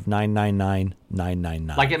score of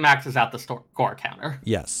 999,999. Like it maxes out the score counter.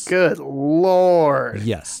 Yes. Good lord.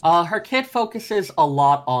 Yes. Her kit focuses a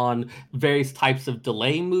lot on various types of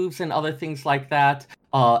delay moves and other things like that,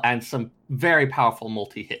 and some very powerful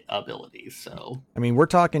multi-hit abilities. So, I mean, we're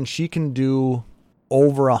talking she can do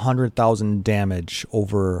over 100,000 damage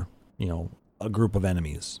over, a group of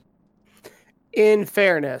enemies. In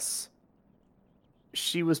fairness,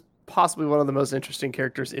 she was possibly one of the most interesting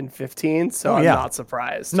characters in 15, so I'm not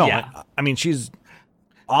surprised. No, yeah. I mean, she's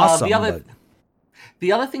awesome.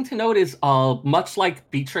 The other thing to note is, much like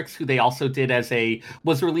Beatrix, who they also did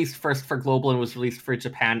was released first for global and was released for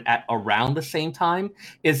Japan at around the same time,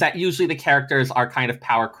 is that usually the characters are kind of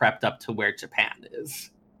power crept up to where Japan is.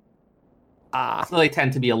 So they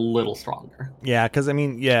tend to be a little stronger. Yeah, because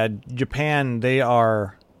Japan, they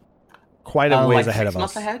are quite a ways ahead of 6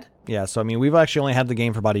 months us. ahead? Yeah, so we've actually only had the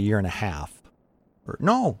game for about a year and a half.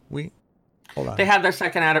 Hold on. They had their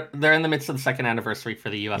they're in the midst of the 2nd anniversary for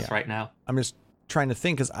the US right now. I'm just trying to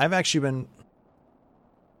think, because I've actually been.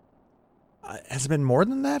 Has it been more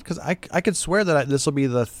than that? Because I could swear that this will be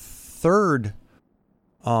the 3rd.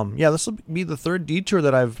 This will be the 3rd detour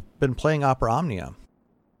that I've been playing Opera Omnia.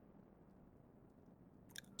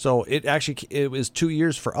 So it was 2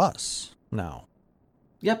 years for us now.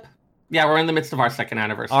 Yep. Yeah, we're in the midst of our second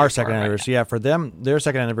anniversary. Our second anniversary, yeah. For them, their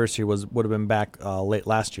second anniversary would have been back late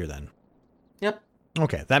last year then. Yep.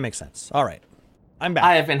 Okay, that makes sense. All right. I'm back.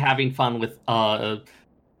 I have been having fun with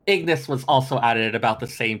Ignis was also added at about the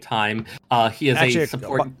same time. He is Actually, a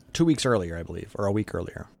support 2 weeks earlier, I believe, or a week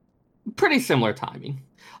earlier. Pretty similar timing.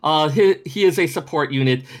 He is a support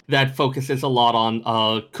unit that focuses a lot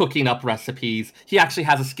on cooking up recipes. He actually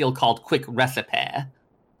has a skill called Quick Recipe.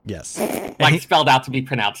 Yes. Like spelled out to be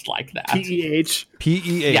pronounced like that. PEH.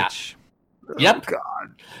 PEH. Yeah. Yep. Oh,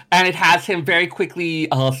 God. And it has him very quickly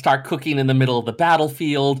start cooking in the middle of the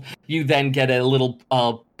battlefield. You then get a little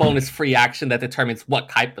bonus free action that determines what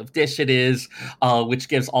type of dish it is, which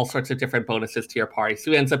gives all sorts of different bonuses to your party. So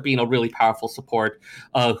he ends up being a really powerful support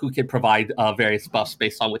who can provide various buffs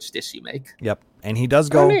based on which dish you make. Yep. And he does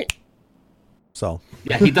go. So.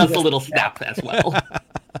 Yeah, he does the little snap as well.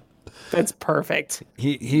 That's perfect.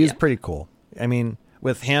 He's pretty cool. I mean,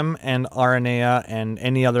 with him and Aranea and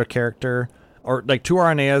any other character, or like 2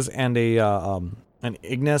 Araneas and an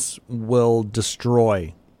Ignis will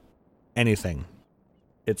destroy anything.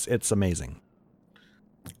 It's amazing.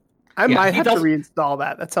 I might have to does- reinstall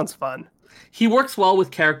that. That sounds fun. He works well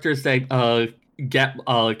with characters that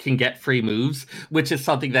can get free moves, which is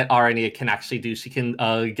something that Aranea can actually do. She can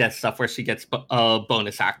get stuff where she gets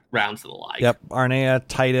bonus rounds and the like. Yep, Aranea,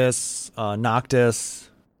 Titus, Noctis.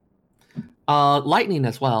 Lightning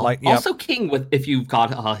as well. Yep. Also King if you've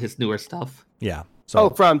got his newer stuff. Yeah.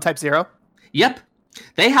 So from Type 0? Yep.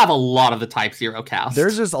 They have a lot of the Type 0 cast.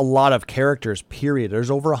 there's just a lot of characters, period.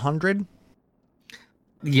 There's over 100.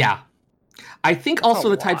 Yeah. I think also the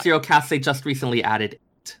lot. Type 0 cast they just recently added.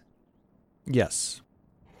 Yes.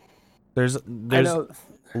 There's I know.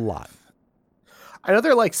 a lot. I know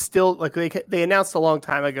they're like still like they announced a long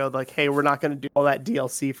time ago like, hey, we're not going to do all that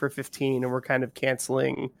DLC for 15, and we're kind of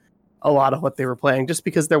canceling a lot of what they were playing just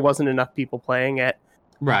because there wasn't enough people playing it.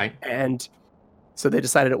 Right. And so they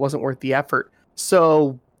decided it wasn't worth the effort.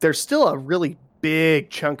 So there's still a really big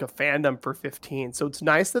chunk of fandom for 15. So it's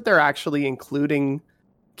nice that they're actually including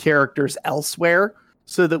characters elsewhere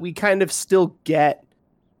so that we kind of still get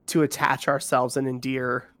to attach ourselves and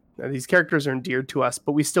endear. Now, these characters are endeared to us,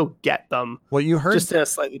 but we still get them. Well, you heard just in a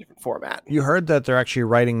slightly different format. You heard that they're actually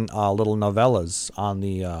writing little novellas on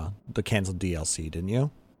the canceled DLC, didn't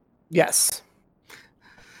you? Yes.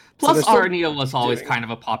 Plus, So Aranea was always kind of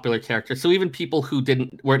a popular character, so even people who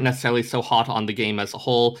weren't necessarily so hot on the game as a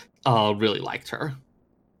whole really liked her.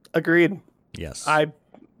 Agreed. Yes.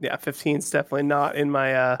 15's definitely not in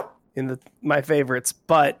my my favorites,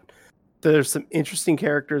 but there's some interesting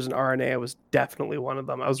characters, and RNA was definitely one of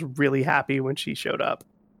them. I was really happy when she showed up.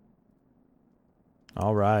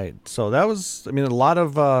 All right. So that was, a lot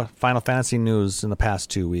of Final Fantasy news in the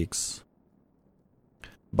past 2 weeks.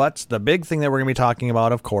 But the big thing that we're going to be talking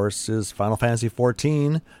about, of course, is Final Fantasy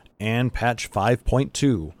XIV and patch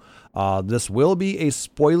 5.2. This will be a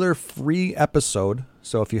spoiler-free episode,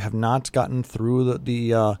 so if you have not gotten through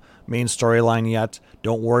the main storyline yet,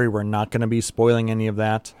 don't worry, we're not going to be spoiling any of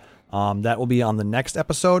that. That will be on the next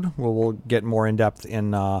episode, where we'll get more in-depth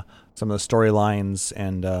in some of the storylines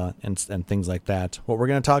and things like that. What we're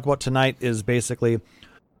going to talk about tonight is basically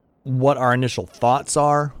what our initial thoughts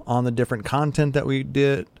are on the different content that we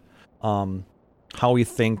did, how we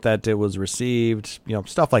think that it was received,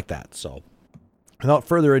 stuff like that. So without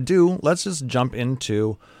further ado, let's just jump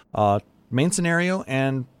into main scenario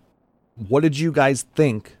and what did you guys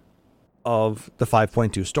think of the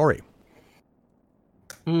 5.2 story?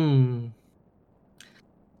 It's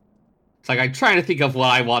like I'm trying to think of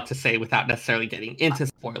what I want to say without necessarily getting into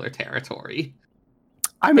spoiler territory.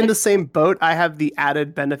 I'm in the same boat. I have the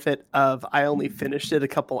added benefit of I only finished it a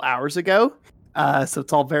couple hours ago, so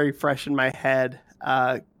it's all very fresh in my head.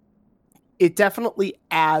 It definitely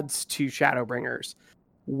adds to Shadowbringers,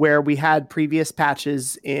 where we had previous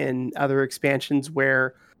patches in other expansions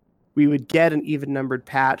where we would get an even-numbered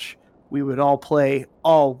patch, we would all play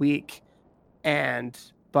all week, and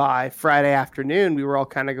by Friday afternoon, we were all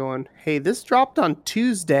kind of going, hey, this dropped on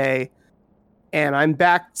Tuesday, and I'm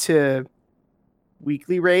back to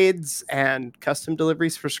weekly raids and custom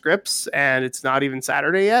deliveries for scripts, and it's not even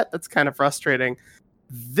Saturday yet. That's kind of frustrating.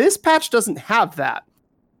 This patch doesn't have that.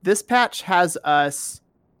 This patch has us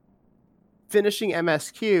finishing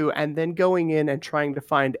MSQ and then going in and trying to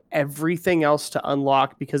find everything else to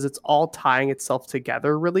unlock because it's all tying itself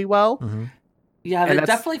together really well. Mm-hmm. Yeah, And it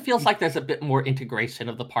definitely feels like there's a bit more integration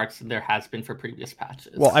of the parts than there has been for previous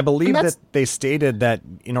patches. Well, I believe that they stated that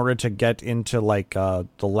in order to get into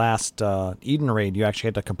the last Eden raid, you actually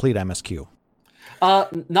had to complete MSQ.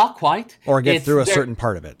 Not quite. Or get through a certain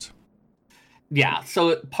part of it. Yeah,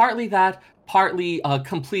 so partly that, partly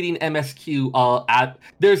completing MSQ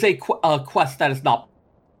there's a quest that is not.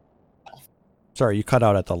 Sorry, you cut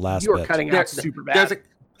out at the last You were bit. cutting out super bad.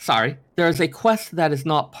 There's a quest that is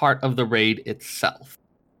not part of the raid itself.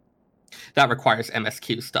 That requires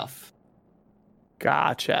MSQ stuff.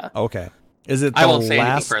 Gotcha. Okay. Is it I the won't say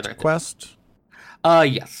anything last further. quest?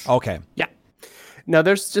 Yes. Okay. No,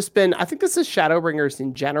 there's just been, I think this is Shadowbringers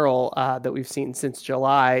in general that we've seen since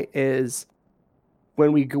July, is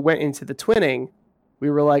when we went into the twinning, we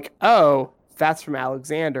were like, oh, that's from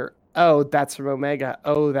Alexander. Oh, that's from Omega.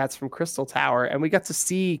 Oh, that's from Crystal Tower. And we got to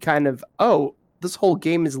see kind of, oh, this whole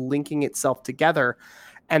game is linking itself together.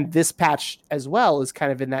 And this patch as well is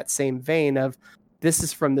kind of in that same vein of, this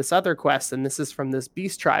is from this other quest, and this is from this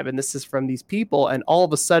beast tribe, and this is from these people. And all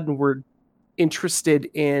of a sudden we're interested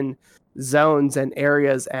in zones and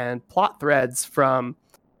areas and plot threads from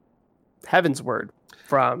Heaven's Word,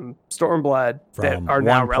 from Stormblood, that From are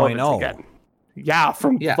now 1.0. relevant again. Yeah,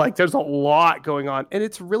 like there's a lot going on. And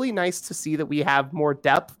it's really nice to see that we have more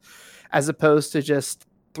depth as opposed to just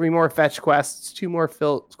 3 more fetch quests, 2 more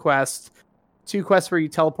fill quests, 2 quests where you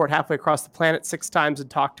teleport halfway across the planet 6 times and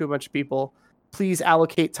talk to a bunch of people. Please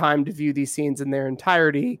allocate time to view these scenes in their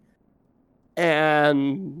entirety.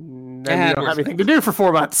 And then you don't have anything to do for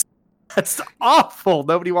 4 months. That's awful.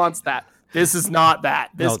 Nobody wants that. This is not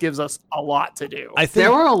that. This gives us a lot to do. I think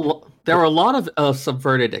There were a lot of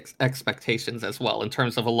subverted expectations as well in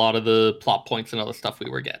terms of a lot of the plot points and other stuff we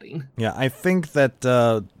were getting. Yeah, I think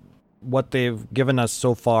that what they've given us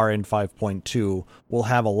so far in 5.2 will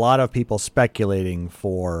have a lot of people speculating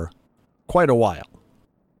for quite a while.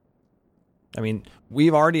 I mean,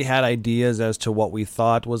 we've already had ideas as to what we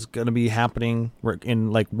thought was going to be happening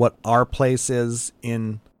in like what our place is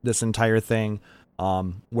in this entire thing,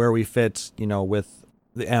 where we fit, with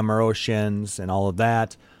the MRO shins and all of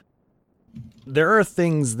that. There are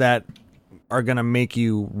things that are going to make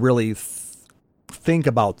you really think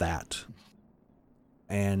about that.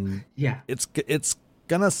 And it's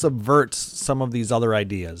going to subvert some of these other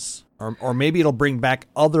ideas, or maybe it'll bring back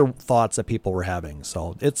other thoughts that people were having.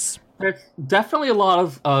 So there's definitely a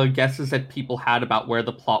lot of guesses that people had about where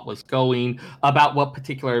the plot was going, about what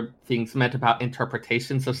particular things meant, about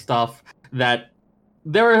interpretations of stuff, that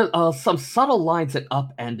there are some subtle lines that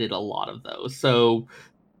upended a lot of those. So,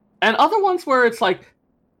 and other ones where it's like,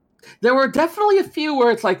 there were definitely a few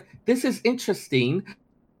where it's like, this is interesting.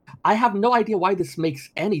 I have no idea why this makes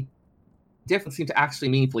any difference, seem to actually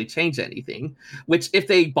meaningfully change anything, which if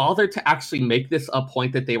they bothered to actually make this a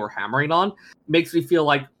point that they were hammering on, makes me feel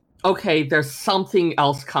like, okay, there's something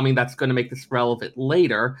else coming that's going to make this relevant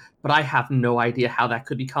later, but I have no idea how that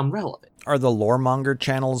could become relevant. Are the Loremonger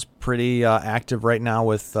channels pretty active right now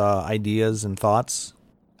with ideas and thoughts?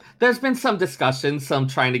 There's been some discussion, some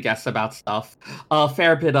trying to guess about stuff. A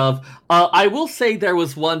fair bit of... I will say there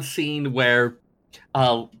was one scene where...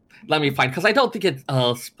 let me find, because I don't think it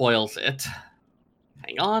spoils it.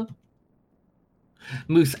 Hang on.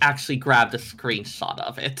 Moose actually grabbed a screenshot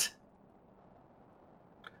of it.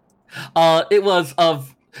 It was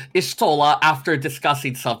of Ishtola, after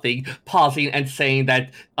discussing something, pausing and saying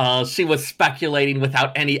that she was speculating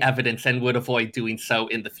without any evidence and would avoid doing so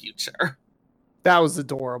in the future. That was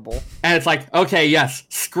adorable. And it's like, okay, yes,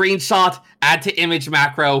 screenshot, add to image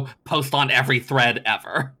macro, post on every thread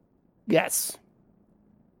ever. Yes.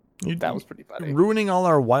 That was pretty funny. Ruining all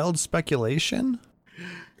our wild speculation?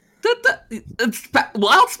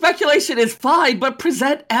 Wild speculation is fine, but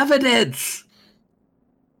present evidence.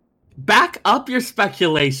 Back up your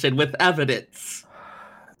speculation with evidence.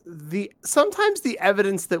 Sometimes the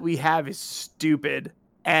evidence that we have is stupid,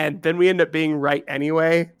 and then we end up being right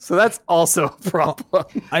anyway. So that's also a problem.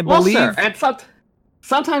 I believe. Well, sure. And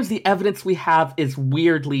sometimes the evidence we have is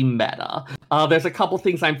weirdly meta. There's a couple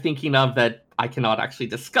things I'm thinking of that I cannot actually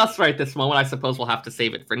discuss right this moment. I suppose we'll have to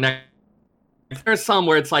save it for next. There's some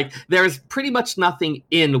where it's like there's pretty much nothing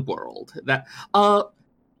in world that.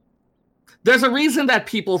 There's a reason that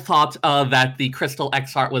people thought that the Crystal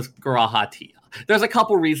X Heart was Grahatia. There's a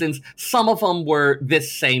couple reasons. Some of them were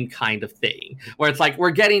this same kind of thing, where it's like we're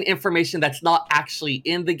getting information that's not actually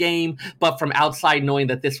in the game, but from outside knowing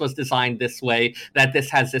that this was designed this way, that this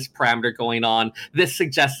has this parameter going on. This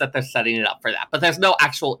suggests that they're setting it up for that. But there's no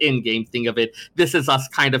actual in-game thing of it. This is us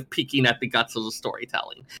kind of peeking at the guts of the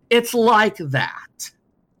storytelling. It's like that.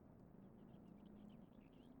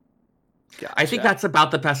 Gotcha. I think that's about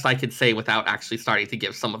the best I could say without actually starting to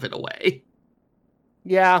give some of it away.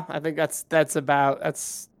 Yeah, I think that's about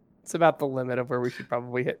the limit of where we should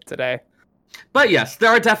probably hit today. But yes, there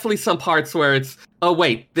are definitely some parts where it's, oh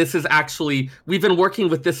wait, this is actually, we've been working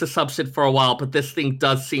with this assumption for a while, but this thing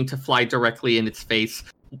does seem to fly directly in its face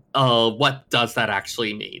what does that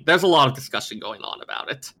actually mean? There's a lot of discussion going on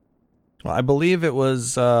about it. Well, I believe it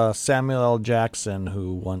was Samuel L. Jackson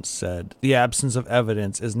who once said, "The absence of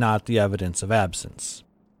evidence is not the evidence of absence."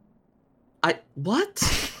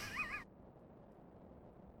 What?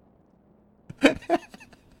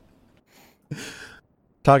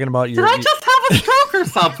 Talking about your... Did I just have a stroke or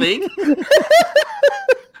something?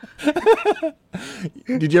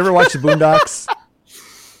 Did you ever watch the Boondocks?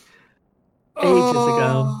 Ages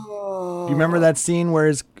ago. Do you remember that scene where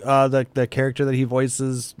his the character that he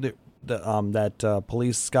voices, that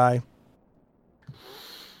police guy?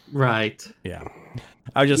 Right. Yeah.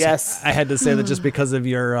 I had to say that just because of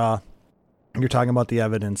your you're talking about the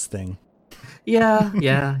evidence thing. Yeah,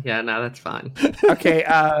 no, that's fine. Okay,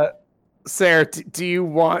 Sarah, do you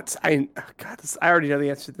want... I already know the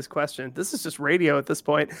answer to this question. This is just radio at this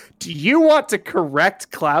point. Do you want to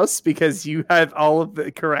correct Klaus because you have all of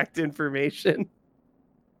the correct information?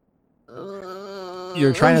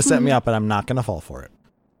 You're trying to set me up, and I'm not going to fall for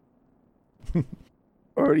it.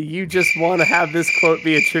 Or do you just want to have this quote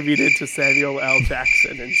be attributed to Samuel L.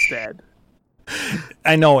 Jackson instead?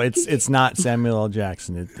 I know it's not Samuel L.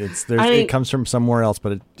 Jackson. It comes from somewhere else,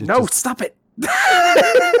 but stop it.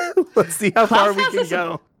 Let's see how far we can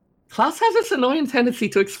go. Klaus has this annoying tendency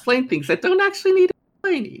to explain things that don't actually need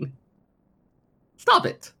explaining. Stop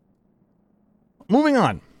it. Moving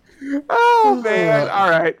on. Oh man! All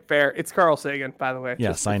right, fair. It's Carl Sagan, by the way.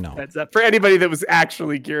 Yes, Just I know. Heads up for anybody that was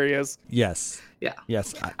actually curious. Yes. Yeah.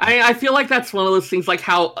 Yes. I feel like that's one of those things, like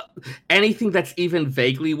how anything that's even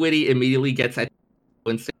vaguely witty immediately gets at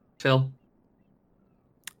chill.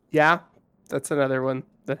 Yeah, that's another one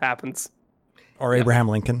that happens. Or Abraham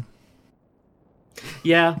Lincoln.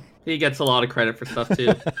 Yeah, he gets a lot of credit for stuff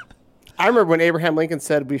too. I remember when Abraham Lincoln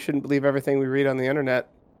said we shouldn't believe everything we read on the internet.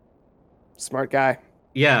 Smart guy.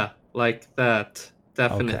 Yeah, like that.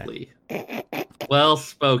 Definitely. Okay. Well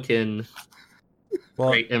spoken.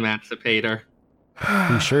 Great emancipator.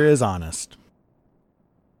 He sure is honest.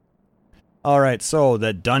 All right, so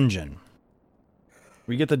the dungeon.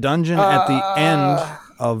 We get the dungeon at the end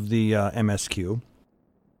of the MSQ.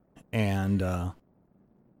 And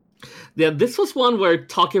yeah, this was one where,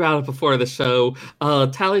 talking about it before the show,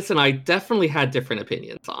 Tallis and I definitely had different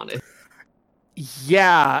opinions on it.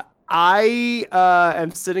 Yeah, I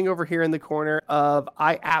am sitting over here in the corner of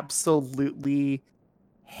I absolutely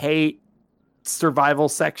hate survival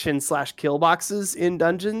section / kill boxes in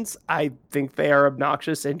dungeons. I think they are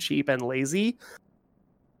obnoxious and cheap and lazy.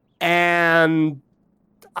 And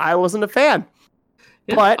I wasn't a fan.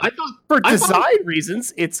 Yeah, but for design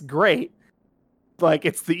reasons, it's great. Like,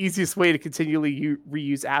 it's the easiest way to continually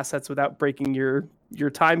reuse assets without breaking your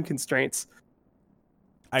time constraints.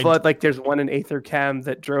 But like, there's one in Aether Chem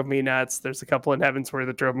that drove me nuts. There's a couple in Heavensward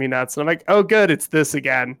that drove me nuts. And I'm like, oh, good, it's this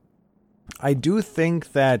again. I do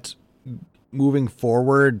think that moving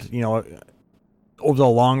forward, over the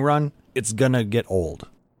long run, it's gonna get old.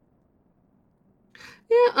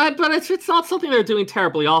 Yeah, but it's not something they're doing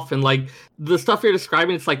terribly often. Like, the stuff you're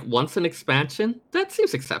describing, it's like once an expansion. That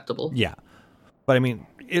seems acceptable. Yeah. But I mean,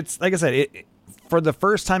 it's like I said, for the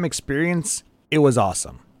first time experience, it was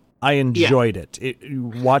awesome. I enjoyed it.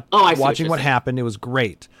 Watching what happened, it was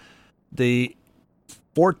great. The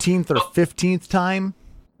 14th or 15th time,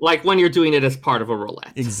 like when you're doing it as part of a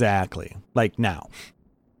roulette. Exactly. Like now.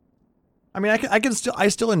 I mean, I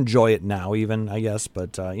still enjoy it now, even, I guess.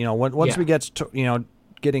 But once we get to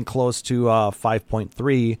getting close to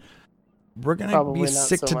 5.3, we're gonna be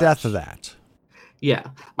sick to death of that. Yeah.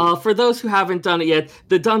 For those who haven't done it yet,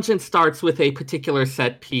 the dungeon starts with a particular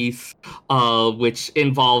set piece, which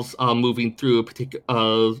involves moving through a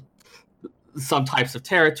particular some types of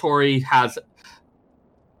territory.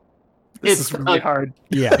 This is really hard.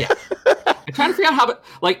 Yeah. I'm trying to figure out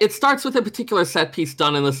how, it starts with a particular set piece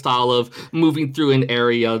done in the style of moving through an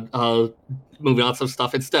area, moving on some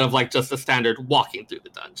stuff, instead of just a standard walking through the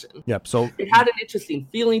dungeon. Yep. So it had an interesting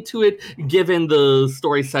feeling to it, given the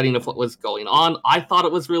story setting of what was going on. I thought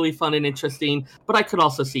it was really fun and interesting, but I could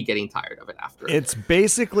also see getting tired of it after. It's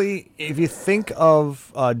basically, if you think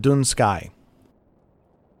of Dune Sky,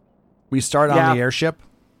 we start on the airship,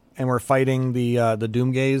 and we're fighting the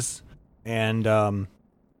Doomgaze, and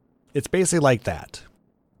it's basically like that.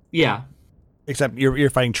 Yeah. Except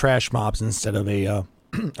you're fighting trash mobs instead of a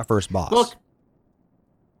first boss. Well,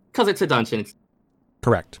 because it's a dungeon.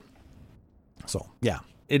 Correct. So, yeah.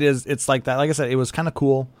 It's like that. Like I said, it was kind of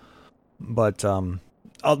cool. But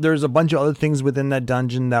there's a bunch of other things within that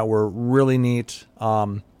dungeon that were really neat.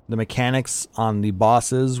 The mechanics on the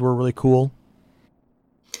bosses were really cool.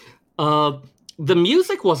 the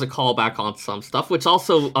music was a callback on some stuff, which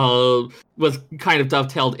also was kind of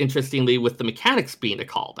dovetailed interestingly with the mechanics being a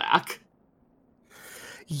callback.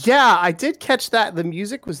 Yeah, I did catch that. The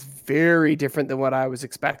music was very different than what I was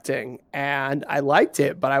expecting, and I liked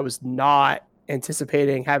it, but I was not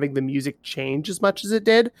anticipating having the music change as much as it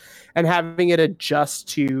did and having it adjust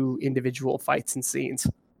to individual fights and scenes.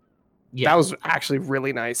 Yeah. That was actually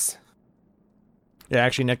really nice. Yeah,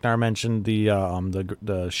 actually, Nick Nar mentioned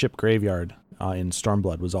the ship graveyard in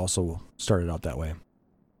Stormblood was also started out that way.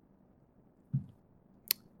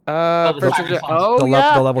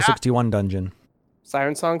 The level 61 dungeon.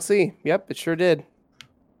 Siren Song C. Yep, it sure did.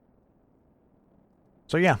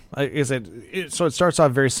 So yeah, so it starts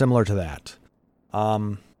off very similar to that. I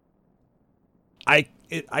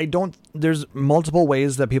don't. There's multiple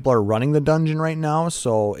ways that people are running the dungeon right now,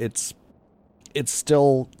 so it's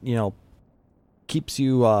still, you know, keeps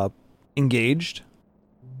you engaged.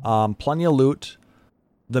 Plenty of loot.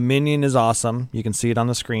 The minion is awesome. You can see it on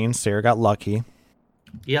the screen. Sarah got lucky.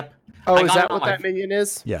 Yep. Oh, is that what that minion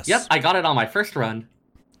is? Yes. Yep, I got it on my first run.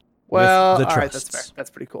 Well, the all right, that's trusts. fair. That's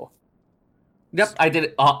pretty cool. Yep, I did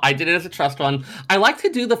it. I did it as a trust run. I like to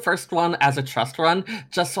do the first one as a trust run,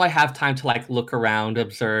 just so I have time to like look around,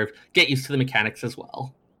 observe, get used to the mechanics as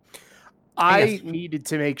well. I needed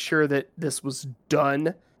to make sure that this was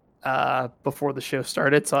done before the show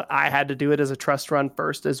started, so I had to do it as a trust run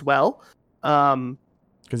first as well.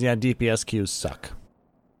 Because yeah, DPS queues suck.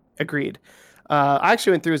 Agreed. I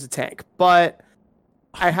actually went through as a tank, but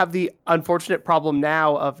I have the unfortunate problem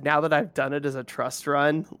now that I've done it as a trust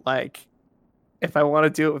run, like, if I want to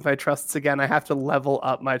do it with my trusts again, I have to level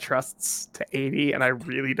up my trusts to 80, and I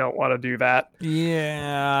really don't want to do that.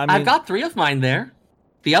 Yeah, I've got 3 of mine there.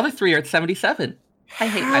 The other 3 are at 77. I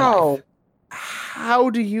hate my life. How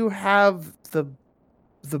do you have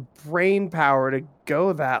the brain power to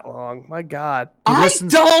go that long? My God. I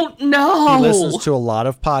don't know. He listens to a lot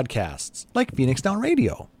of podcasts, like Phoenix Down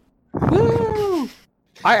Radio. Woo!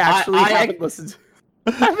 I haven't listened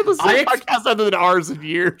to podcasts other than ours in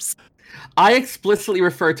years. I explicitly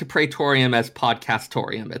refer to Praetorium as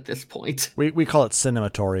Podcastorium at this point. We call it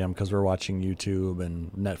Cinematorium because we're watching YouTube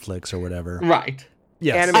and Netflix or whatever. Right.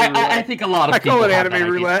 Yes. I think a lot of people call it have anime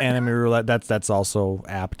that roulette. idea. Anime roulette. That's also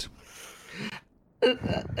apt.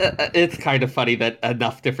 It's kind of funny that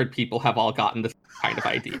enough different people have all gotten this kind of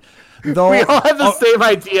idea. Though, we all have the same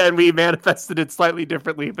idea and we manifested it slightly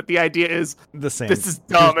differently, but the idea is the same. This is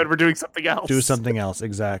dumb and we're doing something else. Do something else,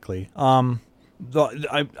 exactly.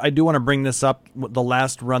 I do want to bring this up. The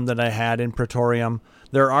last run that I had in Praetorium,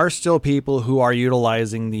 there are still people who are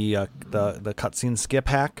utilizing the cutscene skip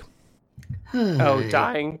hack. Oh,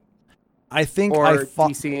 dying. I think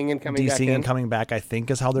DCing and coming back in. coming back, I think,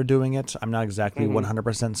 is how they're doing it. I'm not exactly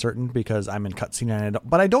 100% certain because I'm in cutscene,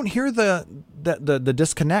 but I don't hear the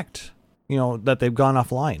disconnect. You know, that they've gone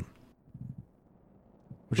offline,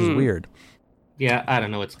 which is weird. Yeah, I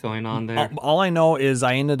don't know what's going on there. All I know is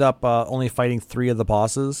I ended up only fighting 3 of the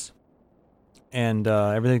bosses, and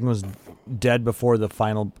everything was dead before the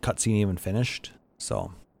final cutscene even finished.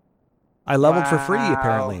 So I leveled for free,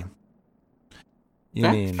 apparently.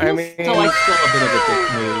 That feels still a bit of a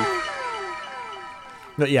dick move.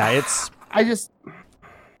 But yeah, I just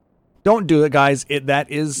don't do it, guys. That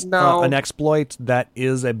is No. an exploit. That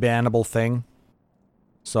is a bannable thing.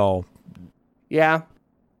 So yeah.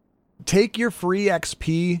 take your free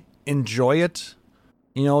XP, enjoy it.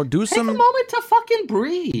 You know, Take a moment to fucking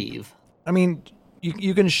breathe. I mean,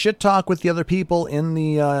 you can shit talk with the other people in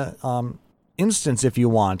the instance if you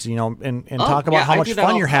want, you know, and talk about how much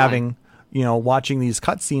fun you're having, you know, watching these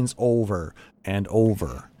cutscenes over and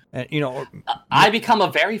over. And, you know, I become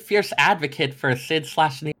a very fierce advocate for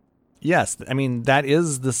Sid/Nero. Yes, I mean that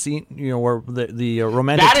is the scene, you know, where the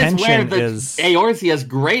romantic tension is. Eorzea's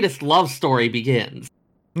greatest love story begins.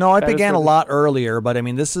 No, it began a lot earlier, but I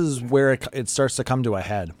mean this is where it starts to come to a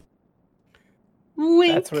head.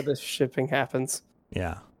 Wink. That's where the shipping happens.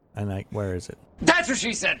 Yeah, and where is it? That's what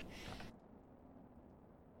she said.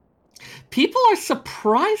 People are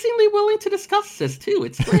surprisingly willing to discuss this too.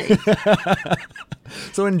 It's great.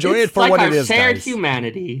 So enjoy It's it for like what our it is, shared guys.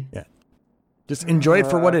 humanity. Yeah, just enjoy it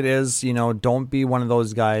for what it is. You know, don't be one of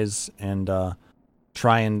those guys and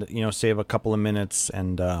try and, you know, save a couple of minutes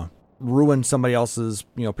and ruin somebody else's,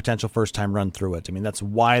 you know, potential first time run through it. I mean, that's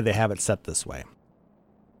why they have it set this way.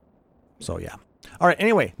 So yeah. All right.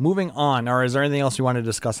 Anyway, moving on. Or is there anything else you want to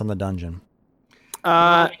discuss on the dungeon?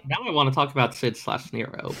 Now I want to talk about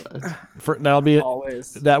Sid/Nero, but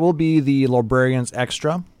That will be the Librarians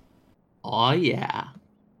Extra. Oh yeah.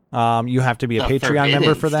 You have to be a Patreon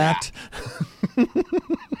member for that.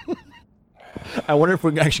 I wonder if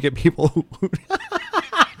we can actually get people who...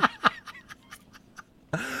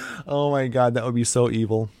 Oh my god, that would be so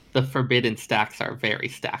evil. The forbidden stacks are very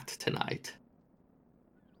stacked tonight.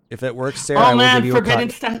 If it works, Sarah, I will give you a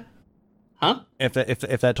cut. Stack. Huh? If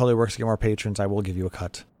that totally works to get more patrons, I will give you a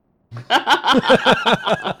cut.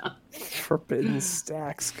 Forbidden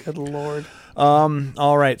stacks, good lord.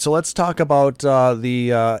 All right, so let's talk about the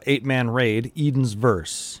 8-man raid, Eden's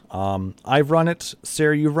Verse. I've run it.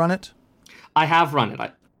 Sarah, you've run it? I have run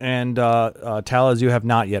it. And Talaz, you have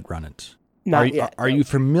not yet run it. Not yet. Are you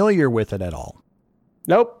familiar with it at all?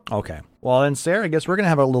 Nope. Okay. Well, then, Sarah, I guess we're going to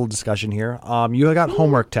have a little discussion here. You got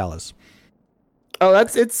homework, Talaz. Oh,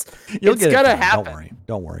 it's gonna happen.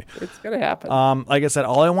 Don't worry. It's gonna happen. Like I said,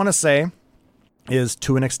 all I want to say is,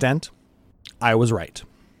 to an extent, I was right.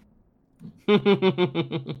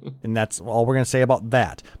 And that's all we're going to say about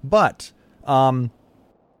that. But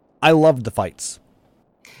I loved the fights.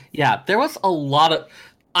 Yeah, there was a lot of...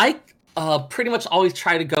 I pretty much always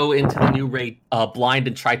try to go into the new raid blind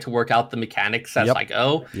and try to work out the mechanics as I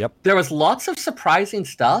go. Yep. There was lots of surprising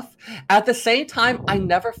stuff. At the same time, I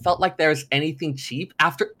never felt like there was anything cheap.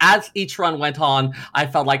 As each run went on, I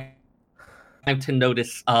felt like time to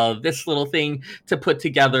notice this little thing, to put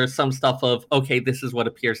together some stuff of, okay, this is what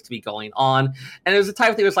appears to be going on. And it was the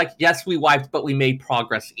type of thing that was like, yes, we wiped, but we made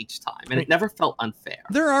progress each time. And it never felt unfair.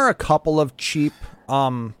 There are a couple of cheap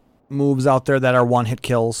moves out there that are one-hit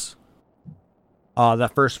kills.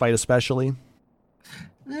 That first fight especially.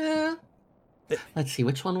 Let's see,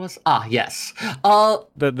 which one was... yes.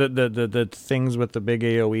 The things with the big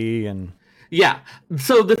AoE and... Yeah.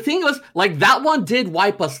 So the thing was, like, that one did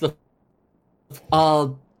wipe us the... I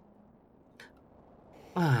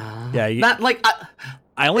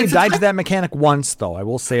only died to that mechanic once, though. I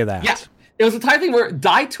will say that. Yeah. It was the type of thing where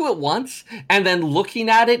died to it once, and then looking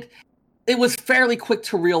at it, it was fairly quick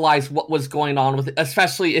to realize what was going on with it,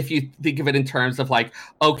 especially if you think of it in terms of, like,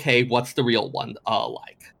 okay, what's the real one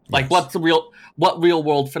like? Like, Yes. what real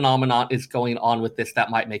world phenomenon is going on with this that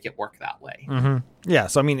might make it work that way? Mm-hmm. Yeah,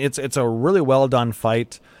 so I mean, it's a really well done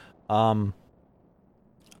fight.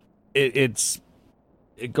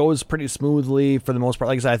 It goes pretty smoothly for the most part.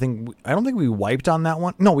 Like I said, I don't think we wiped on that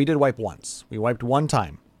one. No, we did wipe once. We wiped one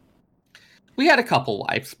time. We had a couple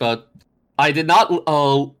wipes, but I did not.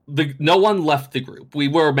 No one left the group. We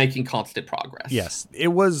were making constant progress. Yes, it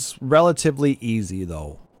was relatively easy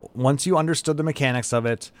though. Once you understood the mechanics of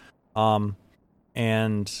it,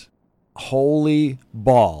 and holy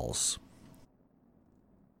balls,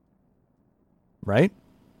 right?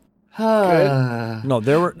 No,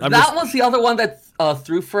 there were. That was the other one that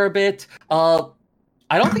threw for a bit. I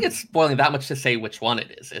don't think it's spoiling that much to say which one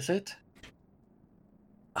it is it?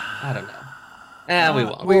 I don't know. We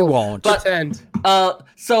won't. We won't. But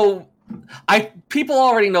so people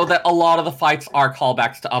already know that a lot of the fights are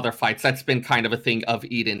callbacks to other fights. That's been kind of a thing of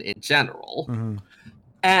Eden in general. Mm-hmm.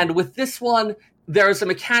 And with this one, there's a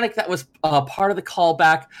mechanic that was part of the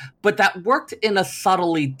callback, but that worked in a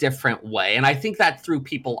subtly different way. And I think that threw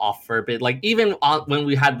people off for a bit. Like, even when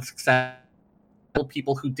we had the success,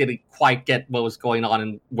 people who didn't quite get what was going on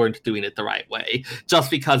and weren't doing it the right way,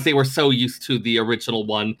 just because they were so used to the original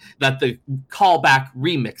one that the callback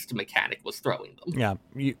remixed mechanic was throwing them.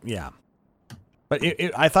 Yeah. But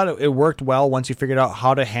I thought it worked well once you figured out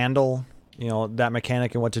how to handle, that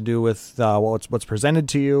mechanic and what to do with what's presented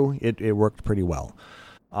to you. It worked pretty well.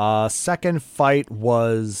 Second fight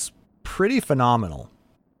was pretty phenomenal.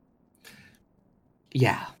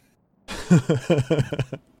 Yeah.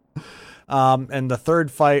 And the third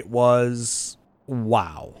fight was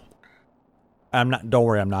wow. Don't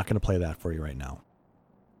worry, I'm not going to play that for you right now.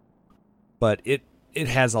 But it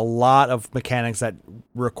has a lot of mechanics that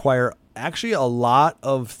require actually a lot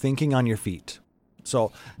of thinking on your feet.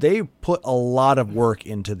 So they put a lot of work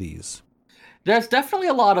into these. There's definitely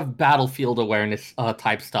a lot of battlefield awareness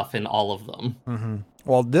type stuff in all of them. Mm-hmm.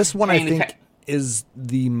 Well, this one I think is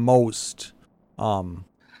the most, more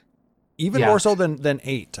so than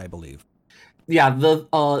 8, I believe. Yeah, the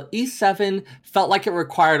E7 felt like it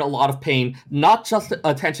required a lot of pain, not just to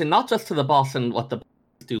the boss and what the boss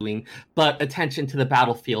is doing, but attention to the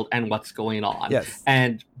battlefield and what's going on. Yes.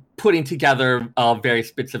 And putting together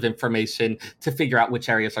various bits of information to figure out which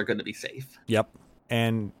areas are going to be safe. Yep.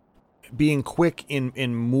 And being quick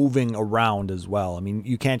in moving around as well. I mean,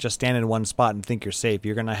 you can't just stand in one spot and think you're safe.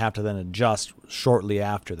 You're going to have to then adjust shortly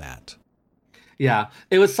after that. Yeah,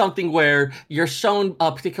 it was something where you're shown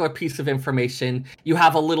a particular piece of information. You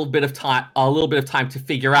have a little bit of time to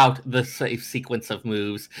figure out the safe sequence of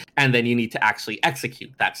moves, and then you need to actually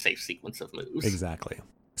execute that safe sequence of moves. Exactly.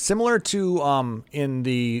 Similar to in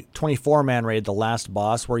the 24-man raid, the last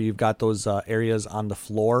boss, where you've got those areas on the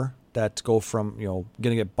floor that go from,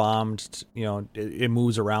 gonna get bombed, it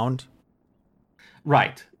moves around.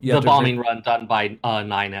 Right. You The have to bombing run done by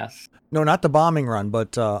 9S. No, not the bombing run,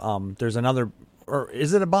 but there's another, or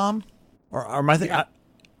is it a bomb? Or am I thinking? Yeah.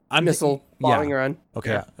 I'm Missile bombing run.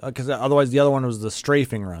 Okay, because otherwise the other one was the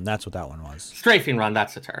strafing run. That's what that one was. Strafing run,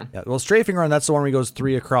 that's the term. Yeah, well, strafing run, that's the one where he goes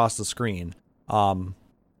 3 across the screen.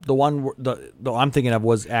 The one the I'm thinking of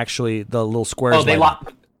was actually the little squares. Oh,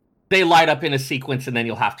 they light up in a sequence, and then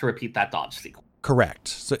you'll have to repeat that dodge sequence. Correct.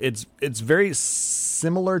 So it's very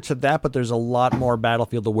similar to that, but there's a lot more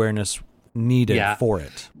battlefield awareness needed for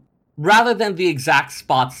it. Rather than the exact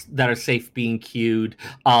spots that are safe being queued,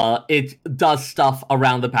 it does stuff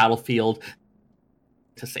around the battlefield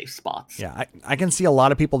to safe spots. Yeah, I can see a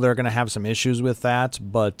lot of people that are going to have some issues with that,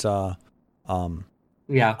 but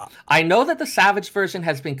yeah, I know that the Savage version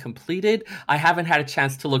has been completed. I haven't had a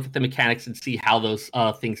chance to look at the mechanics and see how those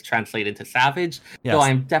things translate into Savage, though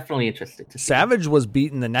I'm definitely interested to see. Savage was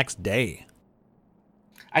beaten the next day.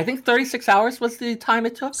 I think 36 hours was the time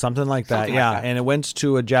it took. Something like that, and it went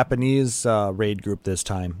to a Japanese raid group this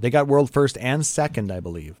time. They got world first and second, I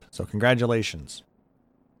believe. So congratulations.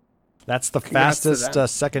 That's the fastest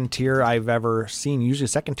second tier I've ever seen. Usually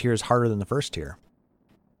second tier is harder than the first tier.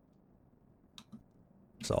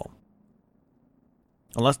 So,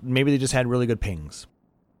 unless maybe they just had really good pings.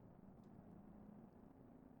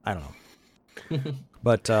 I don't know.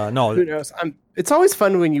 But no. Who knows? It's always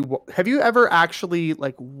fun when have you ever actually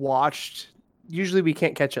watched, usually we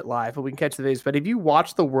can't catch it live, but we can catch the videos, but have you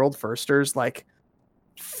watched the world firsters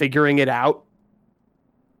figuring it out?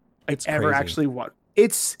 It's ever crazy. Actually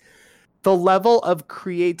it's the level of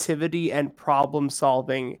creativity and problem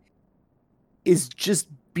solving is just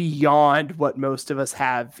beyond what most of us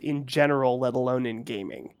have in general, let alone in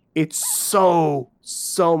gaming. It's so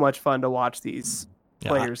much fun to watch these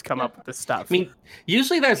players come up with this stuff. I mean,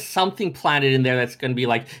 usually there's something planted in there that's going to be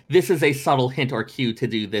like, this is a subtle hint or cue to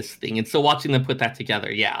do this thing. And so watching them put that together,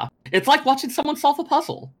 it's like watching someone solve a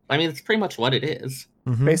puzzle. I mean, it's pretty much what it is.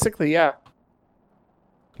 Mm-hmm. Basically, yeah.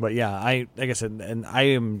 But yeah, like I said, and I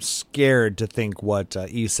am scared to think what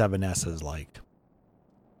E7S is like.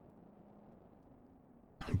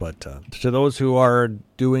 But to those who are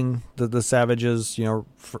doing the Savages,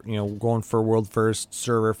 going for world first,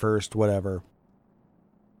 server first, whatever,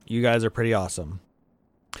 you guys are pretty awesome.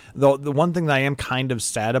 Though the one thing that I am kind of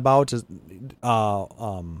sad about is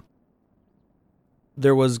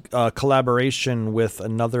there was a collaboration with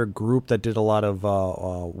another group that did a lot of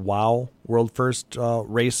WoW world first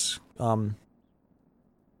race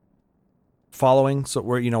following. So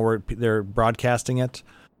where they're broadcasting it.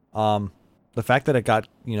 The fact that it got,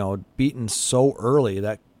 beaten so early,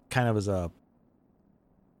 that kind of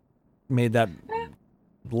made that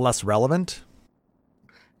less relevant.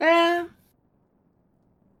 Eh.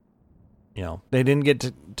 They didn't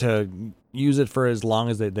get to use it for as long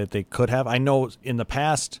as they could have. I know in the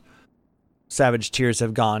past, Savage tiers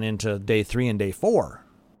have gone into day 3 and day 4.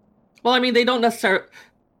 Well, I mean, they don't necessarily.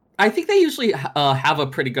 I think they usually have a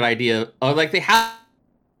pretty good idea, or they have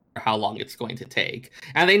how long it's going to take.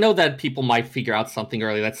 And they know that people might figure out something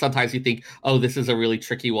early, that sometimes you think, oh, this is a really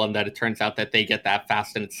tricky one, that it turns out that they get that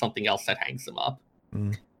fast and it's something else that hangs them up.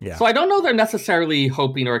 Yeah. So I don't know they're necessarily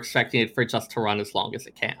hoping or expecting it for just to run as long as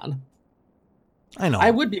it can. I know.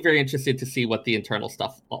 I would be very interested to see what the internal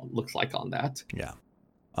stuff looks like on that. Yeah.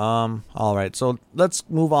 All right. So let's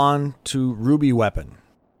move on to Ruby Weapon.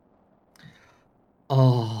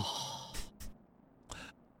 Oh.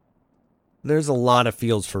 There's a lot of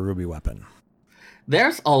fields for Ruby Weapon.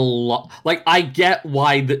 There's a lot. I get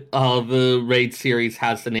why the Raid series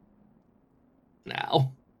has the name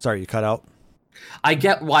now. Sorry, you cut out? I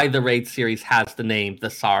get why the Raid series has the name The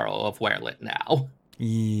Sorrow of Werelit now.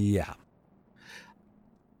 Yeah.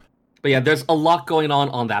 But yeah, there's a lot going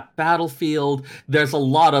on that battlefield. There's a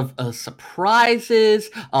lot of surprises,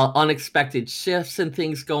 unexpected shifts and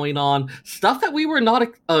things going on. Stuff that we were not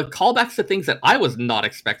callbacks to things that I was not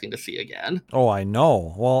expecting to see again. Oh, I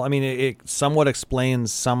know. Well, I mean, it somewhat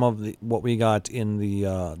explains some of what we got in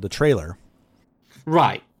the trailer.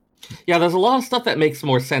 Right. Yeah, there's a lot of stuff that makes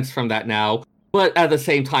more sense from that now. But at the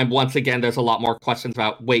same time, once again, there's a lot more questions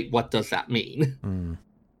about, wait, what does that mean?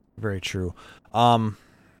 Very true.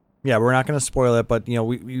 Yeah, we're not going to spoil it, but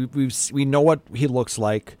we know what he looks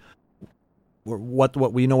like.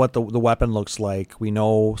 What we know what the weapon looks like. We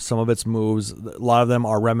know some of its moves. A lot of them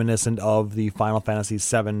are reminiscent of the Final Fantasy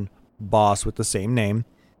VII boss with the same name.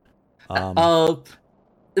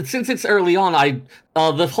 Since it's early on,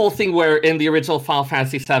 the whole thing where in the original Final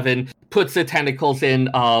Fantasy VII, puts the tentacles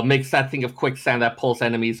in, makes that thing of quicksand that pulls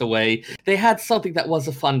enemies away. They had something that was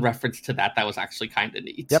a fun reference to that was actually kind of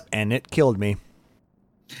neat. Yep, and it killed me.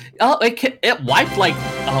 Oh, it wiped like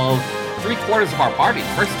 3/4 of our party the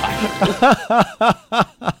first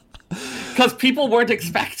time. Because people weren't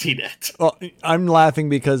expecting it. Well, I'm laughing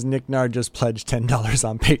because Nick Nard just pledged $10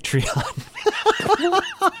 on Patreon.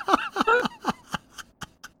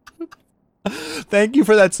 Thank you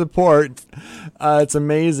for that support. It's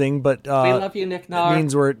amazing, but we love you, Nick Nard. It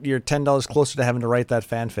means you're $10 closer to having to write that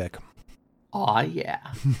fanfic. Aw, yeah.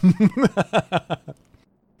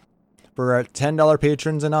 For our $10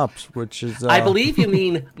 patrons and ups, which is... I believe you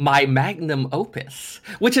mean my magnum opus,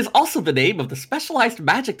 which is also the name of the specialized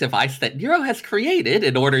magic device that Nero has created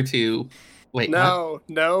in order to... Wait, no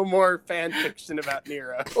more fan fiction about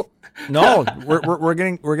Nero. No, we're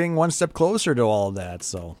getting one step closer to all of that,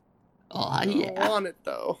 so... Oh, yeah. I don't want it,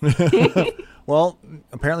 though. Well,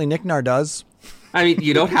 apparently Nick Nard does. I mean,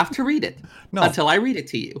 you don't have to read it No. until I read it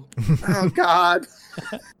to you. Oh, God.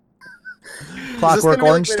 Clockwork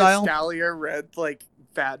Orange style? Scalia read, like,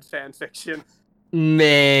 bad fan fiction.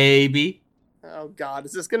 Maybe. Oh, God.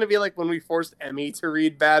 Is this going to be like when we forced Emmy to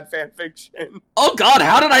read bad fan fiction? Oh, God,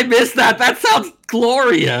 how did I miss that? That sounds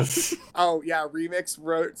glorious. Oh, yeah. Remix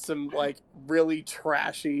wrote some, like, really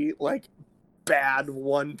trashy, like, bad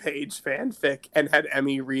one-page fanfic and had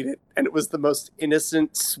Emmy read it. And it was the most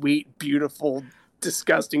innocent, sweet, beautiful,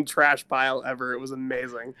 disgusting trash pile ever. It was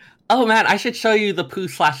amazing. Oh, man, I should show you the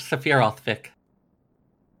Pooh/Sephiroth fic.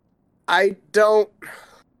 I don't...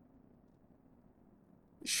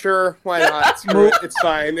 Sure, why not? Screw it. It's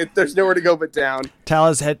fine. There's nowhere to go but down.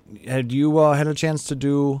 Talus, had you had a chance to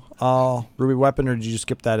do Ruby Weapon, or did you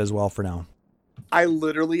skip that as well for now? I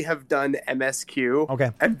literally have done MSQ.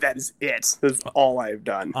 Okay. And that is it. That's all I've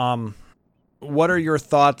done. What are your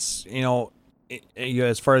thoughts,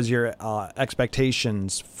 as far as your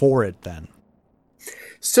expectations for it then?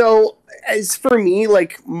 So, as for me,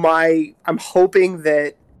 like, I'm hoping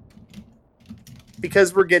that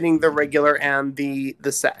because we're getting the regular and the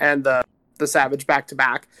Savage back to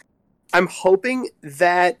back, I'm hoping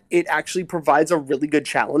that it actually provides a really good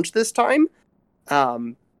challenge this time.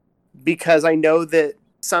 Because I know that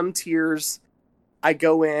some tiers, I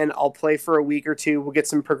go in, I'll play for a week or two, we'll get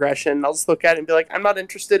some progression, I'll just look at it and be like, I'm not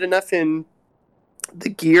interested enough in the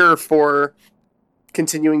gear for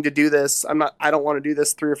continuing to do this. I don't want to do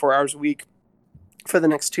this 3 or 4 hours a week for the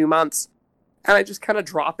next 2 months. And I just kind of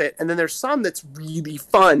drop it. And then there's some that's really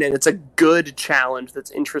fun and it's a good challenge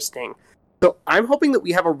that's interesting. So I'm hoping that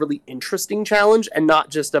we have a really interesting challenge and not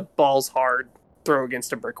just a balls hard throw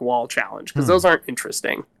against a brick wall challenge, because those aren't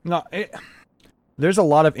interesting. No, there's a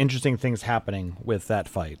lot of interesting things happening with that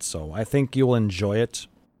fight, so I think you'll enjoy it.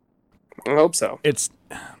 I hope so. It's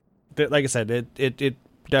like I said, it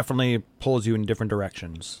definitely pulls you in different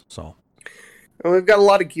directions. So, and we've got a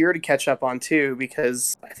lot of gear to catch up on too,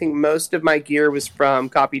 because I think most of my gear was from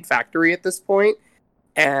Copied Factory at this point,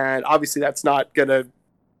 and obviously that's not gonna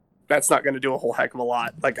do a whole heck of a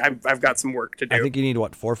lot. Like I've got some work to do. I think you need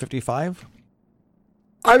 455.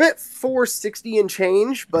 I'm at 460 and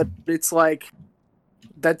change, but it's like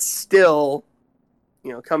that's still,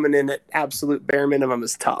 coming in at absolute bare minimum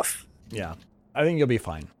is tough. Yeah, I think you'll be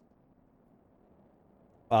fine.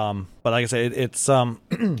 But like I said, it's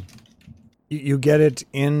you get it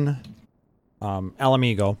in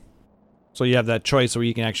Alamigo, so you have that choice where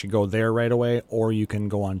you can actually go there right away, or you can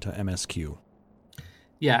go on to MSQ.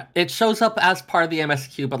 Yeah, it shows up as part of the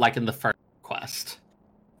MSQ, but like in the first quest.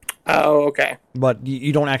 Oh, okay. But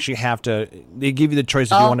you don't actually have to. They give you the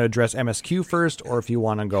choice if you want to address MSQ first, or if you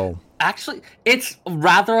want to go. Actually, it's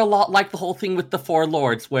rather a lot like the whole thing with the Four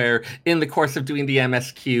Lords, where in the course of doing the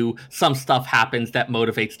MSQ, some stuff happens that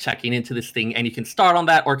motivates checking into this thing, and you can start on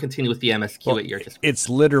that or continue with the MSQ at your discretion. It's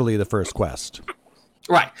literally the first quest.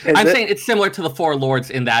 Right. I'm saying it's similar to the Four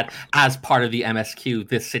Lords in that, as part of the MSQ,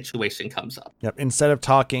 this situation comes up. Yep. Instead of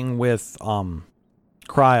talking with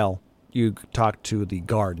Kryl, you talk to the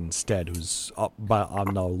guard instead, who's up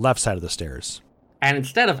on the left side of the stairs. And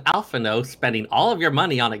instead of Alphino spending all of your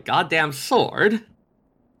money on a goddamn sword,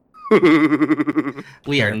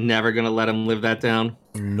 we are never going to let him live that down.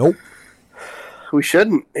 Nope. We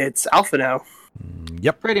shouldn't. It's Alphino.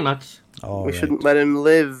 Yep. Pretty much. We shouldn't let him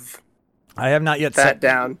live. I have not yet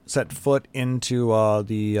set foot into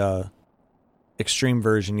the extreme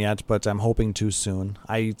version yet, but I'm hoping to soon.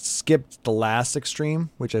 I skipped the last extreme,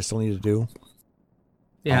 which I still need to do.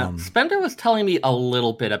 Yeah, Spender was telling me a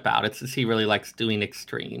little bit about it since he really likes doing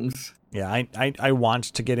extremes. Yeah, I want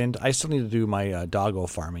to get into... I still need to do my doggo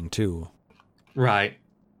farming too. Right.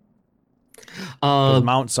 The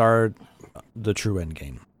mounts are the true end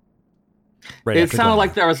game. Right It after sounded going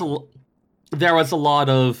like there was a lot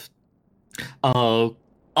of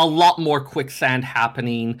a lot more quicksand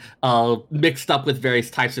happening, mixed up with various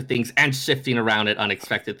types of things and shifting around at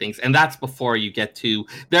unexpected things. And that's before you get to,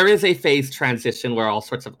 there is a phase transition where all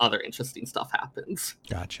sorts of other interesting stuff happens.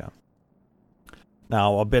 Gotcha.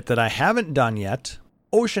 Now, a bit that I haven't done yet,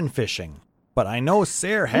 ocean fishing. But I know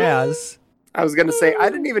Sarah has. I was going to say, I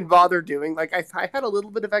didn't even bother doing, like, I had a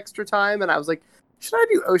little bit of extra time, and I was like, should I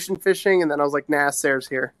do ocean fishing? And then I was like, nah, Sarah's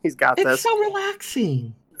here. He's got It's this. so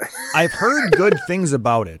relaxing. I've heard good things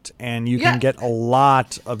about it, and you can get a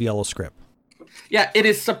lot of yellow script. Yeah, it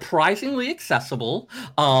is surprisingly accessible.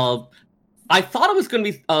 I thought it was going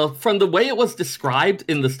to be, from the way it was described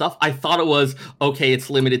in the stuff, I thought it was, okay, it's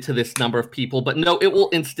limited to this number of people, but no, it will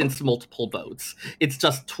instance multiple boats. It's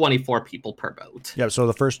just 24 people per boat. Yeah, so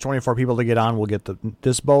the first 24 people to get on will get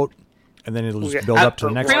this boat, and then it'll just build up to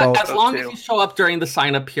the next Pretty much, boat. as long as you show up during the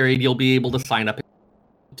sign-up period, you'll be able to sign up.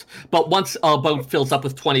 But once a boat fills up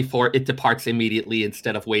with 24, it departs immediately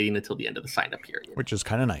instead of waiting until the end of the sign-up period. Which is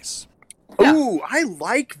kind of nice. Yeah. Ooh, I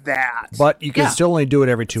like that. But you can still only do it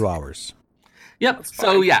every 2 hours. Yep.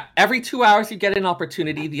 So yeah, every 2 hours you get an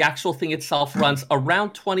opportunity. The actual thing itself runs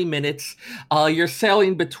around 20 minutes. You're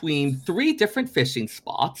sailing between 3 different fishing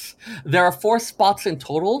spots. There are 4 spots in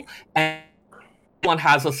total, and one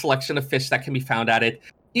has a selection of fish that can be found at it.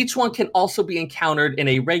 Each one can also be encountered in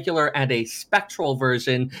a regular and a spectral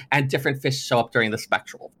version, and different fish show up during the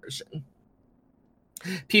spectral version.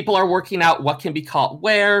 People are working out what can be caught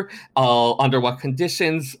where, under what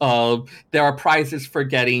conditions. There are prizes for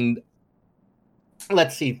getting,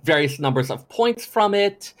 let's see, various numbers of points from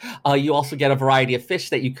it. You also get a variety of fish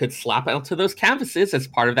that you could slap onto those canvases as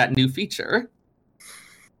part of that new feature.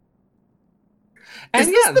 And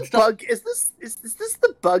is this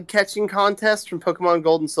the bug catching contest from Pokemon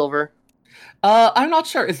Gold and Silver? I'm not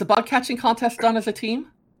sure. Is the bug catching contest done as a team?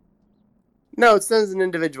 No, it's done as an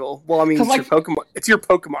individual. Well, I mean, it's your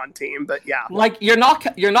Pokemon team, but yeah. Like you're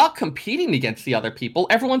not competing against the other people.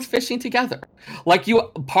 Everyone's fishing together. Like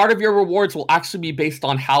part of your rewards will actually be based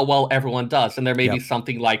on how well everyone does, and there may be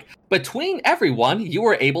something like between everyone, you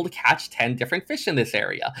were able to catch 10 different fish in this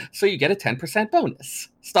area, so you get a 10% bonus.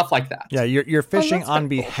 Stuff like that. Yeah, you're fishing on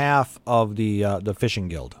behalf of the fishing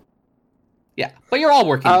guild. Yeah, but you're all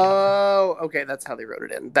working together. Oh, okay, that's how they wrote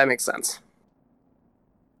it in. That makes sense.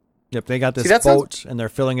 Yep, they got this boat, and they're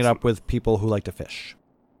filling it up with people who like to fish.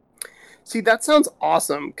 See, that sounds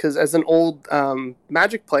awesome, because as an old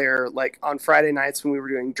Magic player, like on Friday nights when we were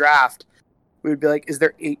doing draft, we would be like, is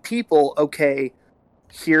there 8 people? Okay,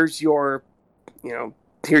 here's your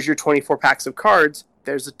 24 packs of cards.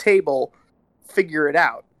 There's a table. Figure it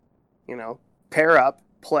out. Pair up,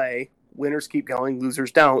 play. Winners keep going,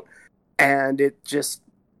 losers don't. And it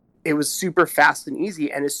was super fast and easy.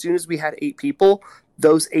 And as soon as we had 8 people,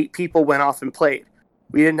 those 8 people went off and played.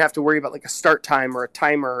 We didn't have to worry about like a start time or a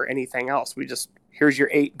timer or anything else. We just, here's your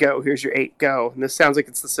 8, go. Here's your 8, go. And this sounds like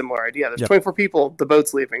it's the similar idea. There's 24 people, the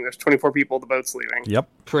boat's leaving. There's 24 people, the boat's leaving. Yep.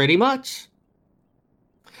 Pretty much.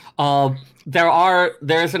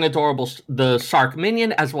 There's an adorable the shark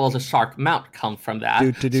minion as well as a shark mount come from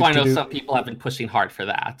that. So I know some people have been pushing hard for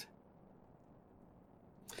that.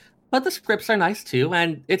 But the scripts are nice too,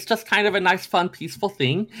 and it's just kind of a nice, fun, peaceful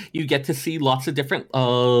thing. You get to see lots of different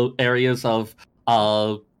areas of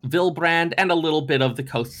Vilbrand and a little bit of the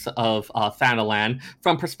coasts of Thanalan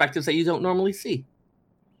from perspectives that you don't normally see.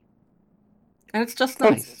 And it's just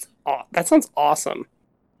nice. That sounds awesome.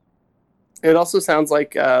 It also sounds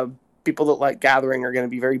like people that like gathering are going to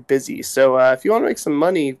be very busy. So if you want to make some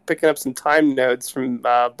money picking up some time nodes from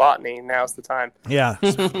botany, now's the time. Yeah.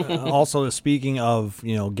 Also, speaking of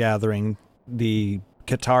gathering, the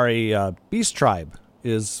Qatari Beast Tribe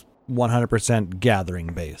is 100%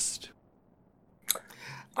 gathering based.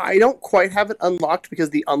 I don't quite have it unlocked because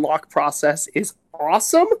the unlock process is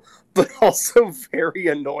awesome, but also very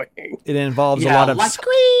annoying. It involves a lot of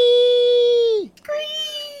scree.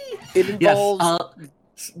 It involves. Yes.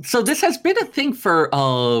 So this has been a thing for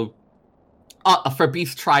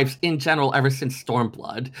beast tribes in general ever since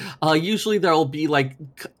Stormblood. Usually there will be like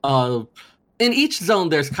in each zone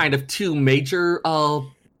there's kind of 2 major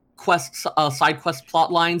quests, side quest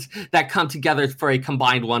plot lines that come together for a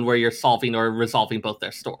combined one where you're solving or resolving both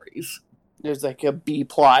their stories. There's like a B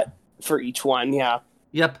plot for each one, yeah.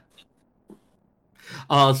 Yep.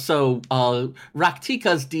 So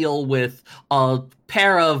Raktika's deal with a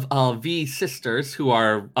pair of V sisters who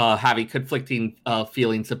are having conflicting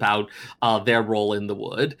feelings about their role in the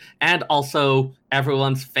wood, and also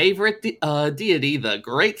everyone's favorite deity, the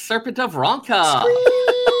Great Serpent of Ronka.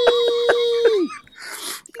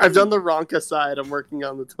 I've done the Ronka side. I'm working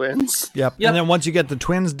on the twins. Yep. And then once you get the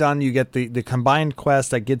twins done, you get the combined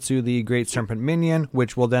quest that gets you the Great Serpent Minion,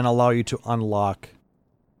 which will then allow you to unlock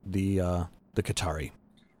the Qatari.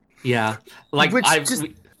 Yeah, like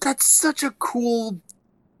that's such a cool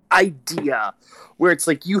idea, where it's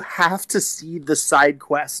like you have to see the side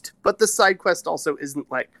quest, but the side quest also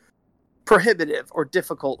isn't like prohibitive or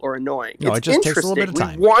difficult or annoying. No, it's it just takes a little bit of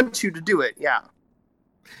time. We want you to do it. Yeah.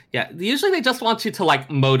 Yeah, usually they just want you to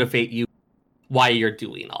like motivate you why you're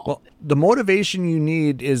doing all. Well, the motivation you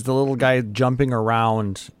need is the little guy jumping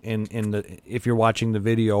around in the if you're watching the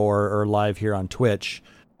video or live here on Twitch.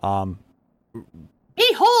 Behold,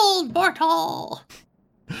 mortal!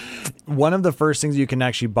 One of the first things you can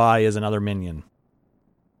actually buy is another minion.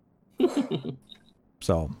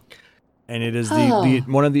 So, and it is the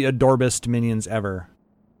one of the adorbest minions ever.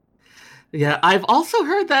 Yeah, I've also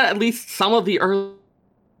heard that at least some of the early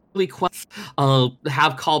quests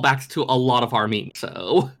have callbacks to a lot of our memes.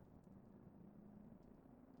 So,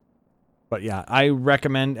 but yeah, I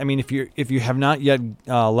recommend. I mean, if you have not yet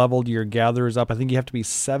leveled your gatherers up, I think you have to be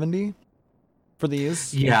 70 for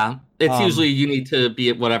these. Yeah, it's usually you need to be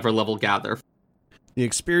at whatever level gather. The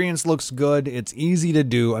experience looks good. It's easy to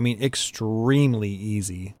do. I mean, extremely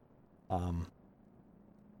easy.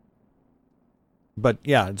 But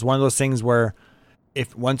yeah, it's one of those things where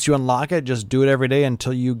if once you unlock it, just do it every day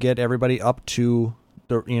until you get everybody up to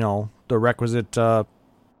the requisite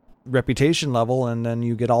reputation level, and then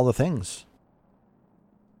you get all the things.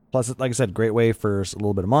 Plus, like I said, great way for a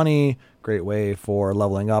little bit of money, great way for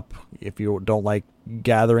leveling up if you don't like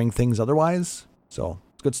gathering things otherwise. So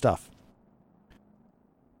it's good stuff.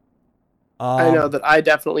 I know that I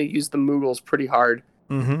definitely used the Moogles pretty hard.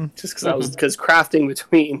 Mm-hmm. Just because crafting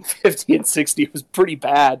between 50 and 60 was pretty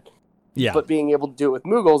bad. Yeah. But being able to do it with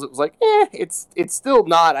Moogles, it was like, it's still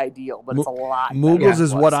not ideal, but it's a lot. Moogles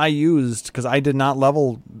is what I used because I did not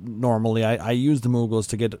level normally. I used the Moogles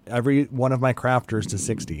to get every one of my crafters to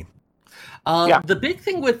 60. The big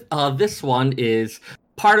thing with this one is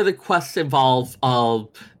part of the quests involve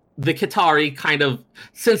the Qatari kind of,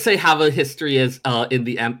 since they have a history as in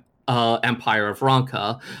the Empire of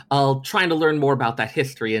Ronka, trying to learn more about that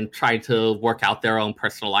history and trying to work out their own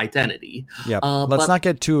personal identity. Yeah, let's not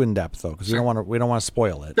get too in depth though, because we don't want to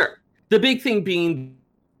spoil it. Sure. The big thing being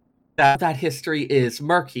that history is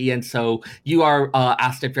murky, and so you are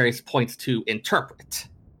asked at various points to interpret.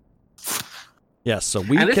 Yes, so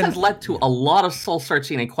this has led to a lot of soul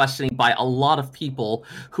searching and questioning by a lot of people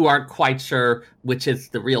who aren't quite sure which is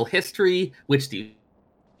the real history, which do you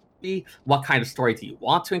what kind of story do you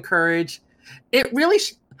want to encourage. It really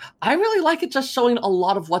I really like it just showing a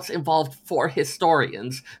lot of what's involved for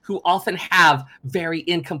historians who often have very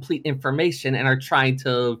incomplete information and are trying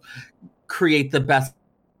to create the best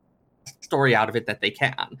story out of it that they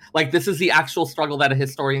can. Like, this is the actual struggle that a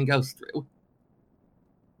historian goes through.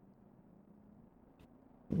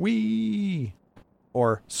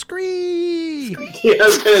 Or scream. Yeah, I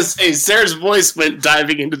was gonna say Sarah's voice went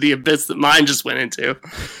diving into the abyss that mine just went into.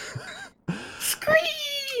 Scream.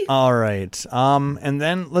 All right. And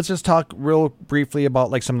then let's just talk real briefly about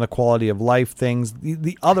like some of the quality of life things,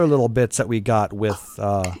 the other little bits that we got with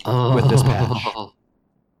this patch.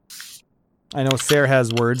 I know Sarah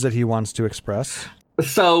has words that he wants to express.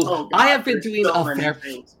 So I have been doing a fair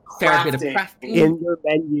bit of crafting. In your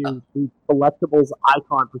menu, the collectibles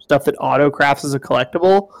icon for stuff that auto-crafts as a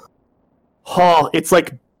collectible, it's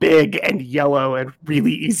like big and yellow and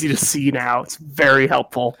really easy to see now. It's very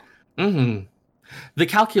helpful. Mm-hmm. The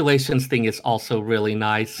calculations thing is also really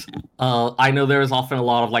nice. I know there is often a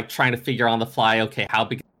lot of like trying to figure on the fly, okay, how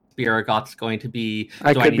big Spiragot's going to be.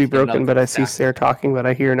 I could be broken, but I see Sarah talking, but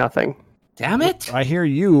I hear nothing. Damn it! I hear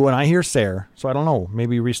you and I hear Sarah, so I don't know.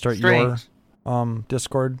 Maybe restart your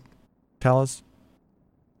Discord, Talis.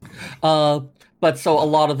 But so a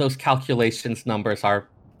lot of those calculations numbers are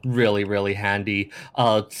really, really handy.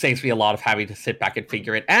 Saves me a lot of having to sit back and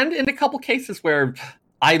figure it. And in a couple cases where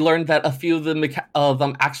I learned that a few of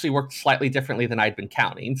them actually worked slightly differently than I'd been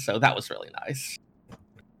counting, so that was really nice.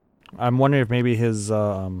 I'm wondering if maybe his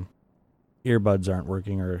earbuds aren't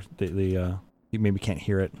working, or he maybe can't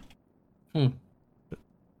hear it.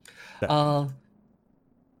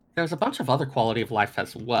 There's a bunch of other quality of life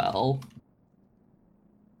as well.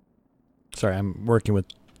 Sorry, I'm working with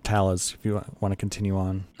Talis, if you want to continue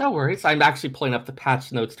on. No worries. I'm actually pulling up the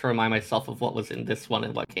patch notes to remind myself of what was in this one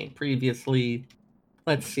and what came previously.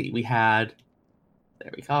 Let's see. There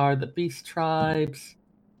we are, the Beast Tribes.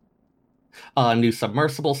 New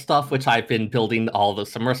submersible stuff, which I've been building all the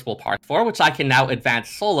submersible parts for, which I can now advance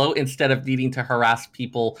solo instead of needing to harass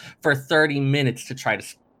people for 30 minutes to try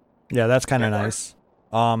to... Yeah, that's kind of nice.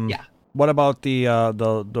 Yeah. What about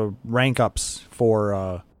the rank ups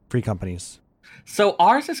for free companies? So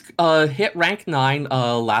ours is hit rank 9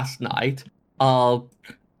 last night.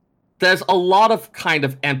 There's a lot of kind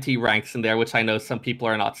of empty ranks in there, which I know some people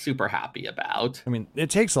are not super happy about. I mean, it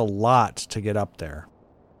takes a lot to get up there.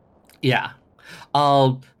 Yeah.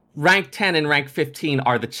 Rank 10 and rank 15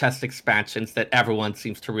 are the chest expansions that everyone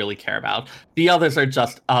seems to really care about. The others are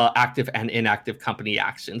just active and inactive company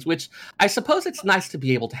actions, which I suppose it's nice to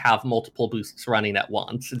be able to have multiple boosts running at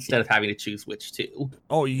once instead of having to choose which two.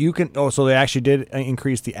 Oh, you can. Oh, so they actually did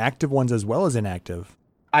increase the active ones as well as inactive.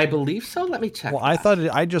 I believe so. Let me check. Well, I thought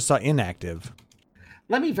I just saw inactive.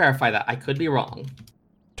 Let me verify that. I could be wrong.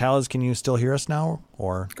 Talaz, can you still hear us now?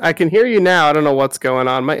 Or I can hear you now. I don't know what's going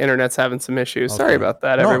on. My internet's having some issues. Okay. Sorry about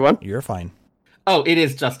that, No, everyone. You're fine. Oh, it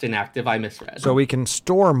is just inactive. I misread. So we can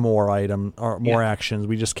store more more actions.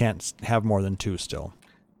 We just can't have more than 2 still.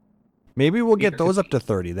 Maybe we'll get those up to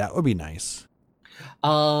 30. That would be nice.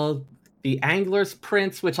 The Angler's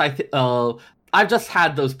Prince, which I've just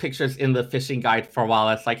had those pictures in the fishing guide for a while.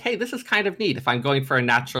 It's like, hey, this is kind of neat. If I'm going for a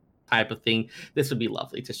natural type of thing, this would be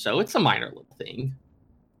lovely to show. It's a minor little thing.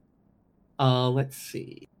 Let's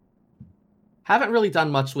see. Haven't really done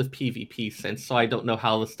much with PvP since, so I don't know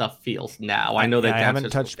how the stuff feels now. I know that I haven't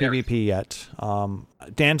touched PvP yet.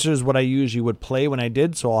 Dancer is what I usually would play when I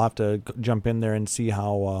did, so I'll have to jump in there and see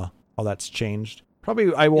how that's changed.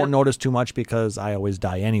 Probably I won't notice too much because I always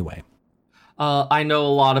die anyway. I know a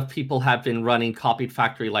lot of people have been running Copied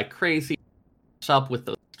Factory like crazy, up with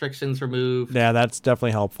those restrictions removed. Yeah, that's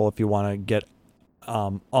definitely helpful if you want to get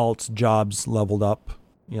alts jobs leveled up.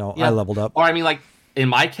 You know, I leveled up. Or I mean, like in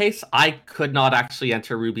my case, I could not actually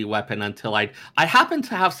enter Ruby Weapon until I happened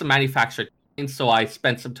to have some manufactured things, so I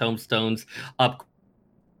spent some tomestones up.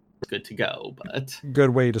 Good to go, but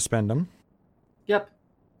good way to spend them. Yep.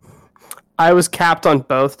 I was capped on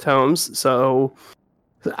both tomes, so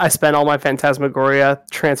I spent all my Phantasmagoria,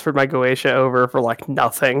 transferred my Goetia over for like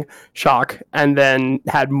nothing, shock, and then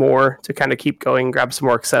had more to kind of keep going, grab some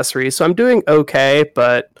more accessories. So I'm doing okay,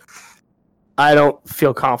 but I don't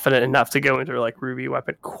feel confident enough to go into like Ruby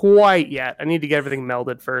Weapon quite yet. I need to get everything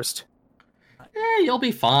melded first. You'll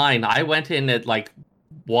be fine. I went in at like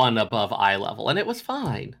 1 above eye level, and it was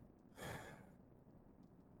fine.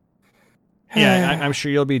 Yeah, I'm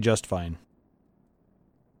sure you'll be just fine.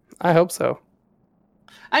 I hope so.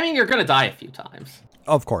 I mean, you're gonna die a few times.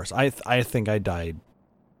 Of course. I think I died.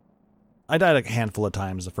 I died a handful of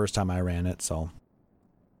times the first time I ran it, so.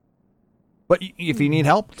 But if you need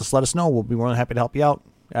help, just let us know. We'll be more than happy to help you out.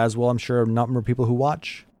 As well, I'm sure a number of people who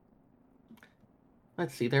watch.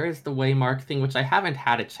 Let's see, there is the waymark thing, which I haven't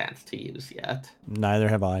had a chance to use yet. Neither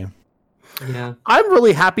have I. Yeah. I'm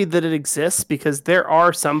really happy that it exists because there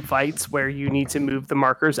are some fights where you need to move the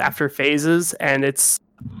markers after phases, and it's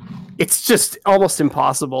just almost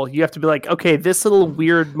impossible. You have to be like, okay, this little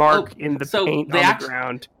weird mark in the paint on the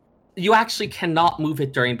ground. You actually cannot move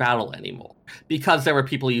it during battle anymore because there were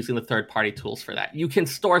people using the third-party tools for that. You can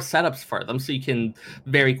store setups for them, so you can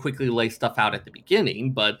very quickly lay stuff out at the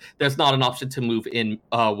beginning, but there's not an option to move in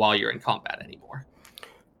while you're in combat anymore.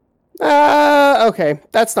 Okay,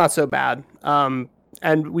 that's not so bad.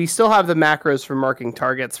 And we still have the macros for marking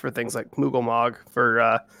targets for things like Moogle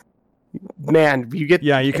for man, you get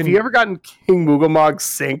If you ever gotten King Moogle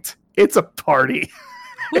synced, it's a party.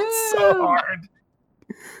 It's so hard.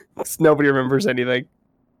 Nobody remembers anything.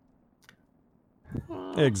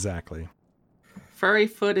 Exactly.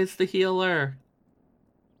 Furryfoot is the healer.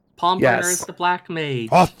 Palmburner is the black mage.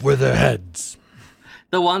 Off with their heads.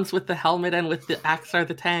 The ones with the helmet and with the axe are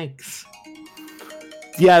the tanks.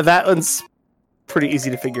 Yeah, that one's pretty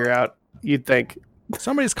easy to figure out, you'd think.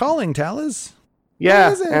 Somebody's calling, Talaz.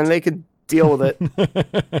 Yeah, and they could deal with it.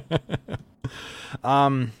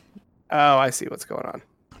 Oh, I see what's going on.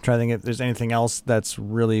 I'm trying to think if there's anything else that's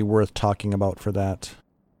really worth talking about for that.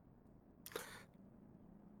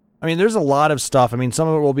 I mean, there's a lot of stuff. I mean, some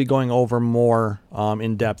of it we'll be going over more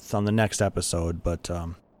in depth on the next episode, but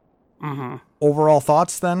overall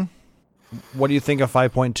thoughts then? What do you think of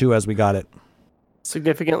 5.2 as we got it?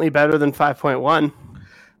 Significantly better than 5.1.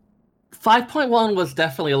 5.1 was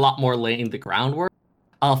definitely a lot more laying the groundwork.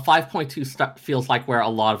 5.2 feels like where a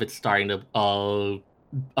lot of it's starting to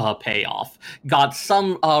pay off. Got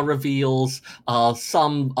some reveals,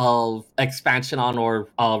 some expansion on or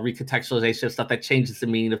recontextualization of stuff that changes the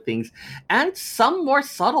meaning of things, and some more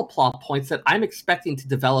subtle plot points that I'm expecting to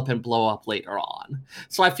develop and blow up later on.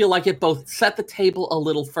 So I feel like it both set the table a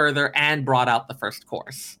little further and brought out the first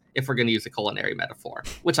course, if we're going to use a culinary metaphor,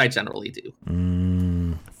 which I generally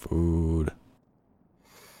do. Food.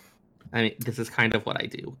 I mean, this is kind of what I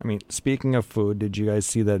do. I mean, speaking of food, did you guys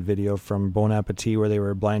see that video from Bon Appetit where they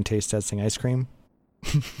were blind taste testing ice cream?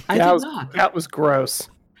 I did not. That was gross.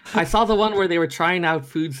 I saw the one where they were trying out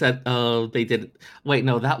foods that they didn't. Wait,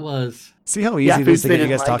 no, that was. See how easy it is to get you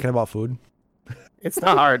guys talking about food? It's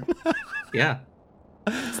not hard. Yeah.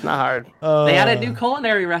 It's not hard. They added new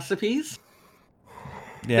culinary recipes.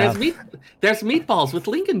 Yeah. There's meatballs with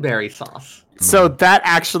lingonberry sauce. So that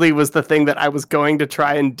actually was the thing that I was going to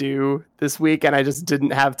try and do this week, and I just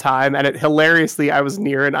didn't have time. And hilariously, I was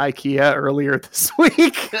near an IKEA earlier this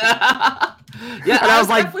week. Yeah, And I was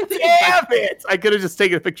like, damn it! I could have just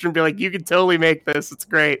taken a picture and be like, you can totally make this. It's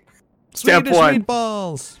great. Step Swedish one.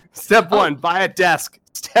 meatballs. Step one, buy a desk.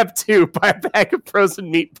 Step two, buy a bag of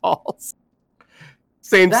frozen meatballs.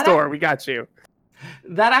 Same store. We got you.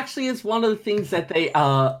 That actually is one of the things that they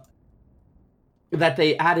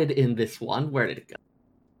added in this one. Where did it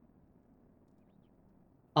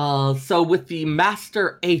go? So with the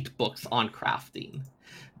Master 8 books on crafting,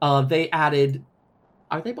 they added.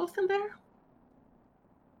 Are they both in there?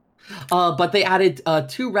 But they added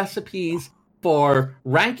 2 recipes for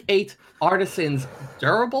rank 8 artisans,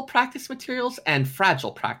 durable practice materials and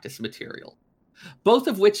fragile practice material, both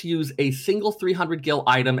of which use a single 300 gil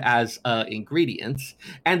item as ingredients.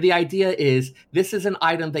 And the idea is this is an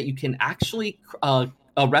item that you can actually, a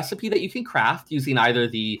recipe that you can craft using either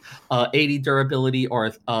the 80 durability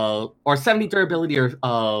or 70 durability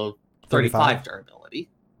or 35 durability.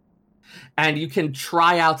 And you can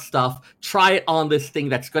try out stuff, try it on this thing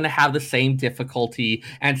that's going to have the same difficulty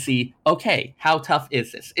and see, okay, how tough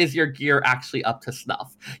is this? Is your gear actually up to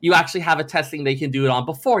snuff? You actually have a testing they can do it on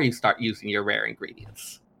before you start using your rare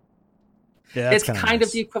ingredients. Yeah, it's kind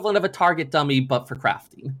of the equivalent of a target dummy, but for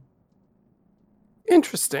crafting.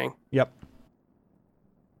 Interesting. Yep.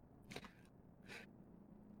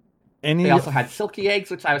 They also had silky eggs,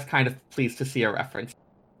 which I was kind of pleased to see a reference.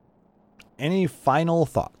 Any final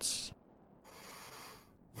thoughts?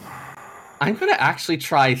 I'm gonna actually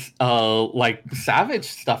try like Savage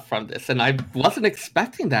stuff from this, and I wasn't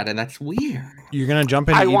expecting that, and that's weird. You're gonna jump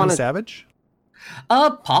into even Savage?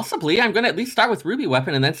 Possibly. I'm gonna at least start with Ruby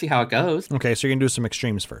Weapon and then see how it goes. Okay, so you're gonna do some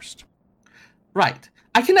extremes first. Right.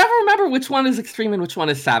 I can never remember which one is extreme and which one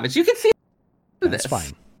is savage. You can see That's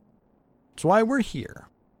fine. That's why we're here.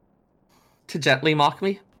 To gently mock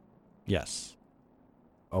me? Yes.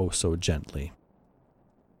 Oh, so gently.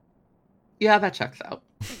 Yeah, that checks out.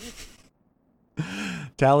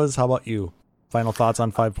 Talus, how about you? Final thoughts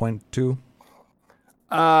on 5.2?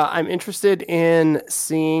 I'm interested in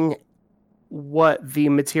seeing what the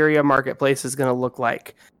materia marketplace is going to look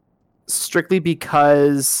like. Strictly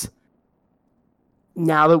because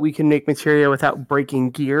now that we can make materia without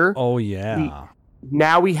breaking gear. Oh, yeah.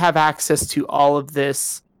 Now we have access to all of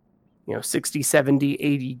this, 60, 70,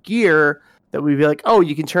 80 gear that we'd be like, oh,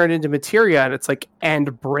 you can turn it into materia. And it's like,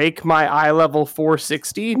 and break my eye level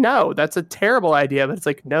 460? No, that's a terrible idea. But it's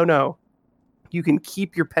like, no. You can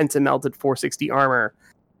keep your pentamelted 460 armor.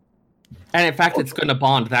 And in fact, it's going to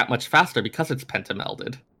bond that much faster because it's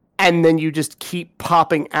pentamelded. And then you just keep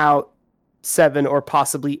popping out 7 or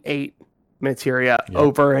possibly 8 materia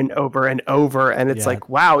over and over and over. And it's like,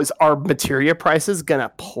 wow, is our materia prices going to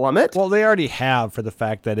plummet? Well, they already have, for the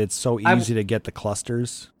fact that it's so easy to get the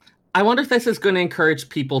clusters. I wonder if this is going to encourage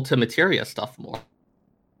people to materia stuff more.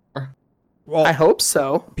 Well, I hope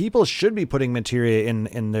so. People should be putting materia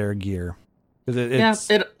in their gear.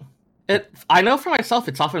 I know for myself,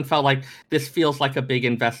 it's often felt like this feels like a big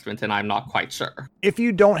investment, and I'm not quite sure. If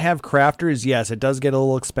you don't have crafters, yes, it does get a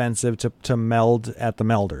little expensive to meld at the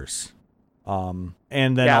melders. And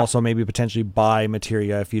then also maybe potentially buy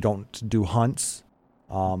materia if you don't do hunts.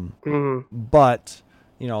 But,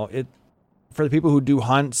 for the people who do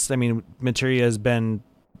hunts, I mean, materia has been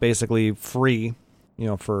basically free,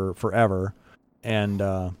 for forever. And,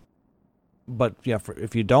 but yeah,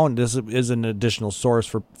 if you don't, this is an additional source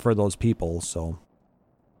for those people. So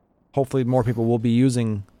hopefully more people will be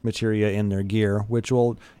using materia in their gear, which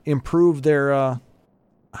will improve their,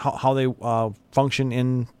 how they function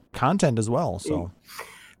in content as well. So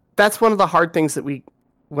that's one of the hard things that we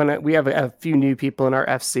have a few new people in our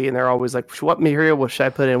FC, and they're always like, what material should I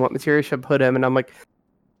put in? What material should I put in? And I'm like,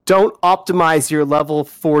 don't optimize your level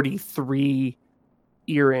 43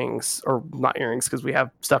 earrings, or not earrings because we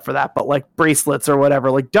have stuff for that, but like bracelets or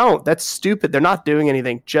whatever. Like, don't. That's stupid. They're not doing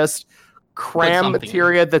anything. Just cram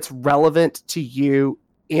materia that's relevant to you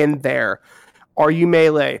in there. Are you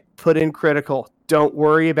melee? Put in critical. Don't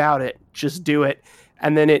worry about it. Just do it.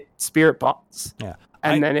 And then it spirit bonds. Yeah.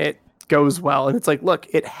 And then it goes well. And it's like, look,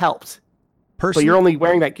 it helped. But you're only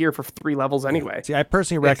wearing that gear for 3 levels anyway. See, I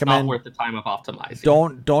personally It's recommend not worth the time of optimizing.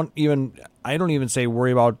 I don't even say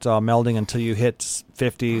worry about melding until you hit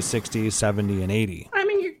 50, 60, 70, and 80. I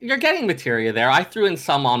mean, you're getting materia there. I threw in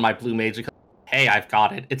some on my blue mage because, hey, I've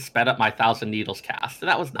got it. It sped up my 1,000 needles cast, and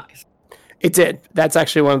that was nice. It did. That's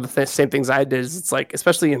actually one of the same things I did. Is it's like,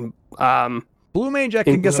 especially in Blue Mage, I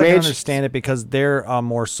can understand it because they're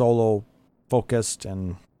more solo focused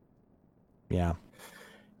and yeah.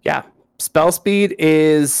 Spell speed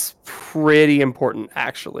is pretty important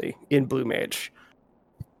actually in Blue Mage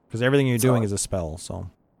because everything you're doing is a spell. So,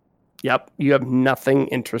 yep, you have nothing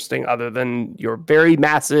interesting other than your very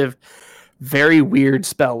massive, very weird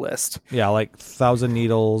spell list. Yeah, like 1,000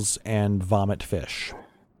 Needles and Vomit Fish.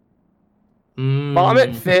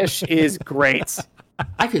 Vomit Fish is great.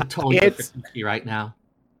 I could totally go for Kuki right now.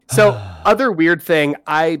 So, other weird thing,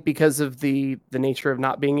 because of the nature of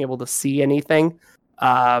not being able to see anything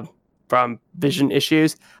from vision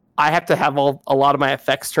issues, I have to have a lot of my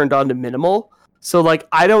effects turned on to minimal. So, like,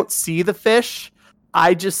 I don't see the fish.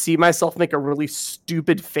 I just see myself make a really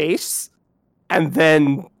stupid face, and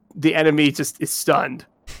then the enemy just is stunned.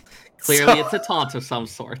 Clearly, it's a taunt of some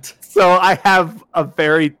sort. So, I have a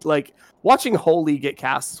very, like... Watching Holy get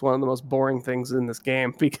cast is one of the most boring things in this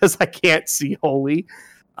game because I can't see Holy,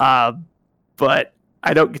 but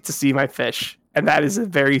I don't get to see my fish, and that is a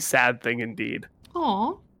very sad thing indeed.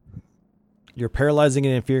 Aww. You're paralyzing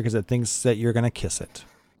it in fear because it thinks that you're going to kiss it.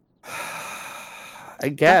 I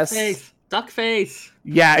guess. Duck face.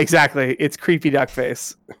 Yeah, exactly. It's creepy duck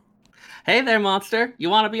face. Hey there, monster.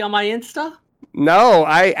 You want to be on my Insta? No,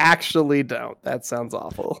 I actually don't. That sounds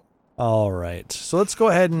awful. All right. So let's go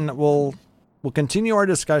ahead and we'll continue our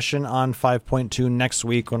discussion on 5.2 next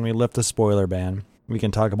week when we lift the spoiler ban. We can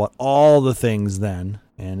talk about all the things then,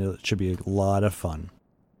 and it should be a lot of fun.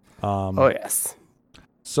 Oh, yes.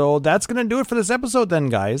 So that's going to do it for this episode then,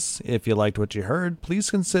 guys. If you liked what you heard, please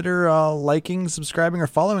consider liking, subscribing, or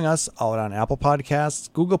following us out on Apple Podcasts,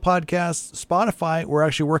 Google Podcasts, Spotify. We're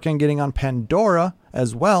actually working on getting on Pandora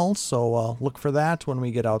as well, so look for that when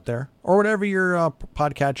we get out there, or whatever your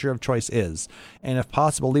podcatcher of choice is. And if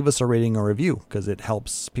possible, leave us a rating or review, because it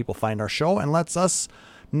helps people find our show and lets us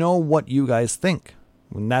know what you guys think.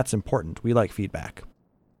 And that's important. We like feedback.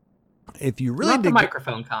 If you really Not the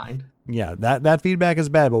microphone kind. Yeah, that feedback is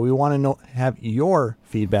bad, but we want to have your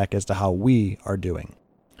feedback as to how we are doing.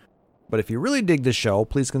 But if you really dig the show,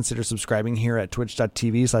 please consider subscribing here at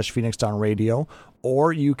twitch.tv/PhoenixDownRadio,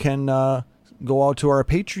 or you can go out to our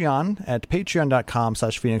Patreon at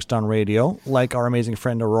patreon.com/PhoenixDownRadio, like our amazing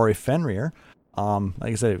friend Aurora Fenrir. Like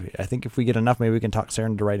I said, I think if we get enough, maybe we can talk Sarah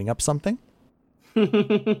into writing up something.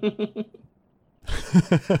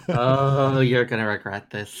 Oh, you're going to regret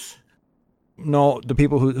this. No, the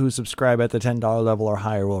people who subscribe at the $10 level or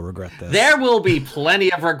higher will regret this. There will be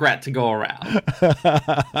plenty of regret to go around.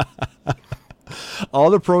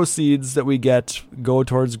 All the proceeds that we get go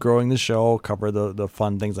towards growing the show, cover the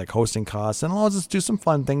fun things like hosting costs, and allows us to do some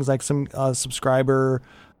fun things like some not subscriber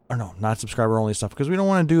only stuff, because we don't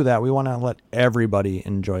want to do that. We want to let everybody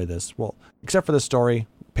enjoy this. Well, except for the story,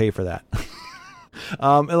 pay for that.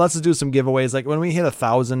 It lets us do some giveaways. Like when we hit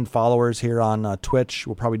 1,000 followers here on Twitch,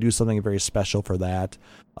 we'll probably do something very special for that.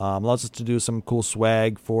 Allows us to do some cool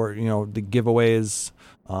swag for, the giveaways.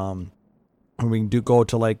 And we can go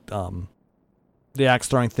to like the axe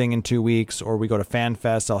throwing thing in 2 weeks, or we go to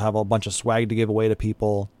FanFest. I'll have a bunch of swag to give away to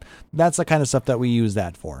people. That's the kind of stuff that we use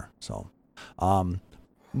that for. So,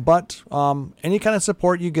 but any kind of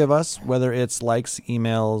support you give us, whether it's likes,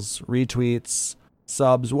 emails, retweets,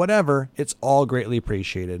 subs, whatever, it's all greatly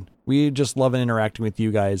appreciated. We just love interacting with you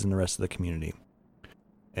guys and the rest of the community.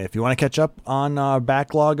 If you want to catch up on our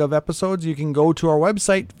backlog of episodes, you can go to our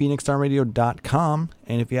website, phoenixdownradio.com.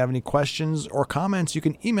 And if you have any questions or comments, you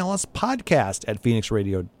can email us podcast at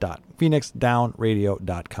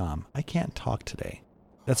phoenixdownradio.com. I can't talk today.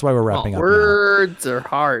 That's why we're wrapping up. Words are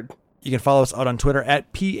hard. You can follow us out on Twitter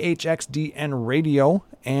at PHXDNRadio,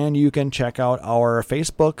 and you can check out our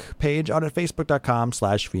Facebook page out at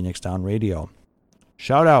facebook.com/PhoenixDownRadio.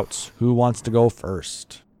 Shout outs. Who wants to go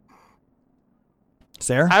first?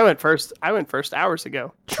 Sarah? I went first hours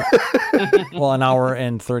ago. Well, an hour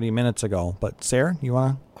and 30 minutes ago. But Sarah, you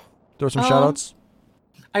want to throw some shout outs?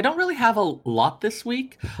 I don't really have a lot this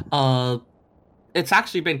week. It's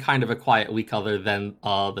actually been kind of a quiet week other than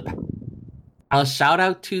a shout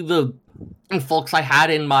out to the folks I had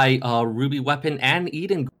in my Ruby Weapon and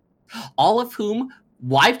Eden, all of whom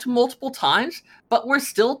wiped multiple times, but were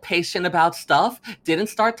still patient about stuff, didn't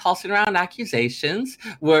start tossing around accusations,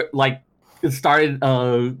 were like started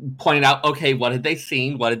pointing out, okay, what had they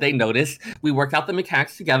seen? What did they notice? We worked out the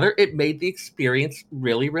mechanics together. It made the experience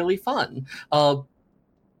really, really fun.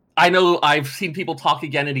 I know I've seen people talk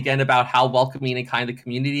again and again about how welcoming and kind the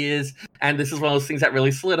community is, and this is one of those things that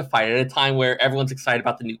really solidified it. At a time where everyone's excited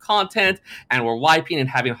about the new content, and we're wiping and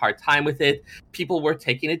having a hard time with it, people were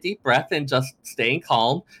taking a deep breath and just staying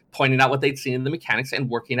calm, pointing out what they'd seen in the mechanics, and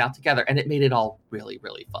working out together, and it made it all really,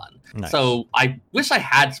 really fun. Nice. So I wish I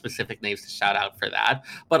had specific names to shout out for that,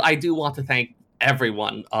 but I do want to thank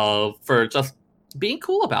everyone for just being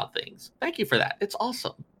cool about things. Thank you for that. It's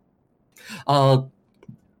awesome.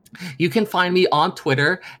 You can find me on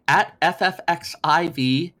Twitter at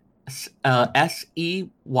FFXIV SEYRR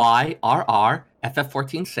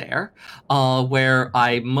FF14Sayer, where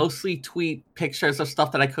I mostly tweet pictures of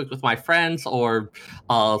stuff that I cooked with my friends or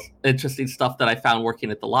interesting stuff that I found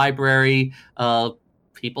working at the library.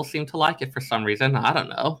 People seem to like it for some reason. I don't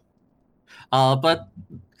know.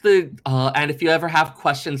 And if you ever have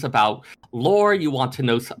questions about lore, you want to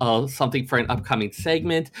know something for an upcoming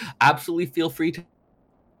segment, absolutely feel free to.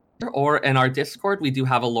 Or in our Discord, we do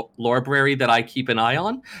have a library that I keep an eye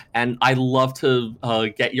on, and I love to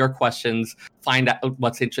get your questions, find out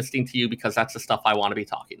what's interesting to you, because that's the stuff I want to be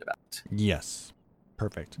talking about. Yes.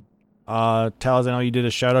 Perfect. Taz, I know you did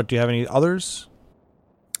a shout out. Do you have any others?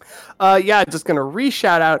 Yeah, just going to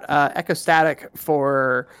re-shout out Echostatic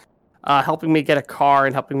for helping me get a car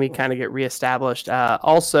and helping me kind of get reestablished.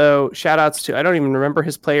 Also, shout outs to, I don't even remember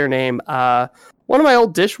his player name, one of my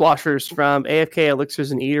old dishwashers from AFK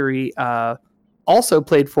Elixirs and Eatery also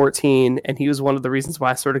played 14, and he was one of the reasons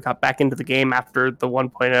why I sort of got back into the game after the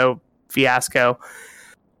 1.0 fiasco.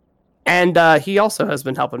 And he also has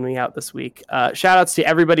been helping me out this week. Shout outs to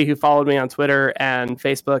everybody who followed me on Twitter and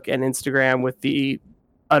Facebook and Instagram with the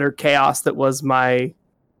utter chaos that was my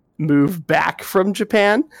move back from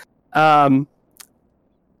Japan. Shout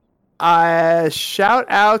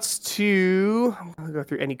outs to, I'm going to go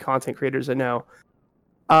through any content creators I know.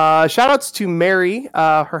 Shout outs to Mary.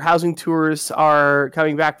 Her housing tours are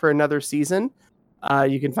coming back for another season.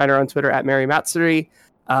 You can find her on Twitter at Mary Matsuri.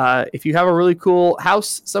 If you have a really cool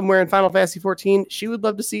house somewhere in Final Fantasy XIV, she would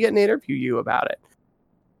love to see it and interview you about it.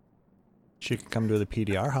 She could come to the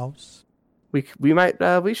PDR house. We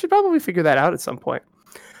should probably figure that out at some point.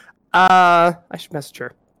 I should message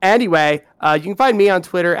her. Anyway, you can find me on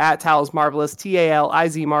Twitter at Taliz Marvelous,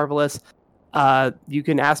 TALIZ Marvelous. You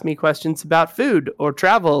can ask me questions about food or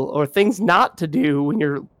travel or things not to do when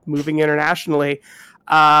you're moving internationally.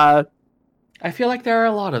 I feel like there are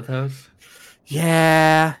a lot of those.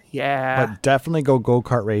 Yeah. But definitely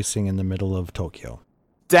go-kart racing in the middle of Tokyo.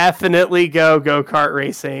 Definitely go-kart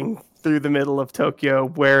racing through the middle of Tokyo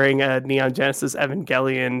wearing a Neon Genesis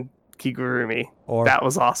Evangelion Kigurumi. That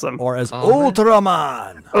was awesome. Or as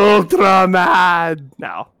Ultraman. Ultraman!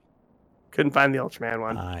 No. Couldn't find the Ultraman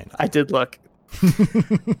one. I did look.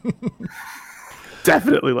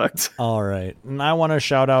 Definitely looked. All right. And I want to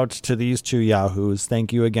shout out to these two yahoos.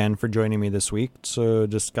 Thank you again for joining me this week to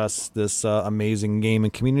discuss this amazing game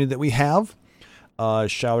and community that we have.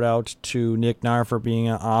 Shout out to Nick Nar for being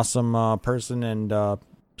an awesome person and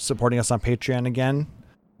supporting us on Patreon again.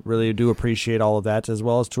 Really do appreciate all of that, as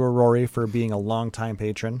well as to Aurori for being a longtime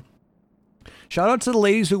patron. Shout out to the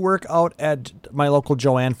ladies who work out at my local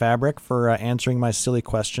Joanne Fabric for answering my silly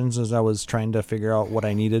questions as I was trying to figure out what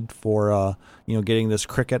I needed for getting this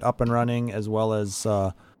Cricut up and running, as well as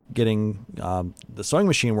getting the sewing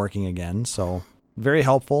machine working again. So very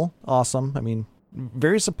helpful, awesome. I mean,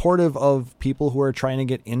 very supportive of people who are trying to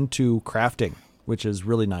get into crafting, which is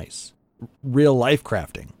really nice. Real life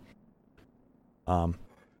crafting.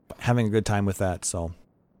 Having a good time with that. So,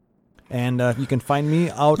 and you can find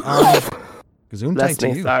me out on. That's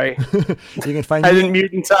me, you. Sorry. You can find I didn't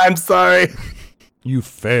mute in time, sorry. You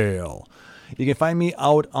fail. You can find me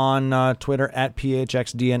out on Twitter at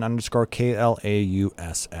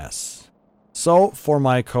PHXDN_KLAUSS. So, for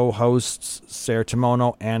my co-hosts, Sarah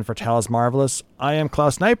Timono and for Taliz Marvelous, I am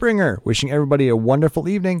Klaus Nightbringer, wishing everybody a wonderful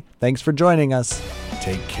evening. Thanks for joining us.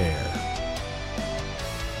 Take care.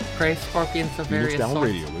 Prey scorpions of Phoenix various Down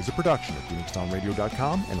sorts. Radio is a production of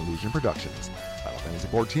PhoenixDownRadio.com and Illusion Productions. Final Fantasy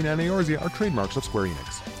XIV and Eorzea are trademarks of Square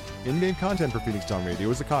Enix. In-game content for Phoenix Down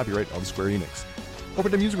Radio is the copyright of Square Enix.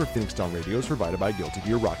 Opening music for Phoenix Down Radio is provided by Guilty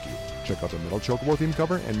Gear Rock You. Check out the Metal Chocobo theme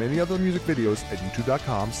cover and many other music videos at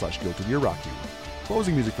youtube.com/Guilty Gear Rock You.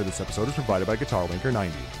 Closing music for this episode is provided by Guitar Wanker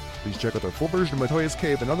 90. Please check out their full version of Matoya's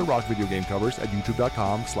Cave and other rock video game covers at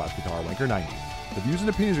youtube.com/Guitar Wanker 90. The views and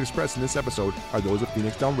opinions expressed in this episode are those of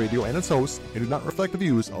Phoenix Down Radio and its hosts and do not reflect the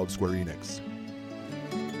views of Square Enix.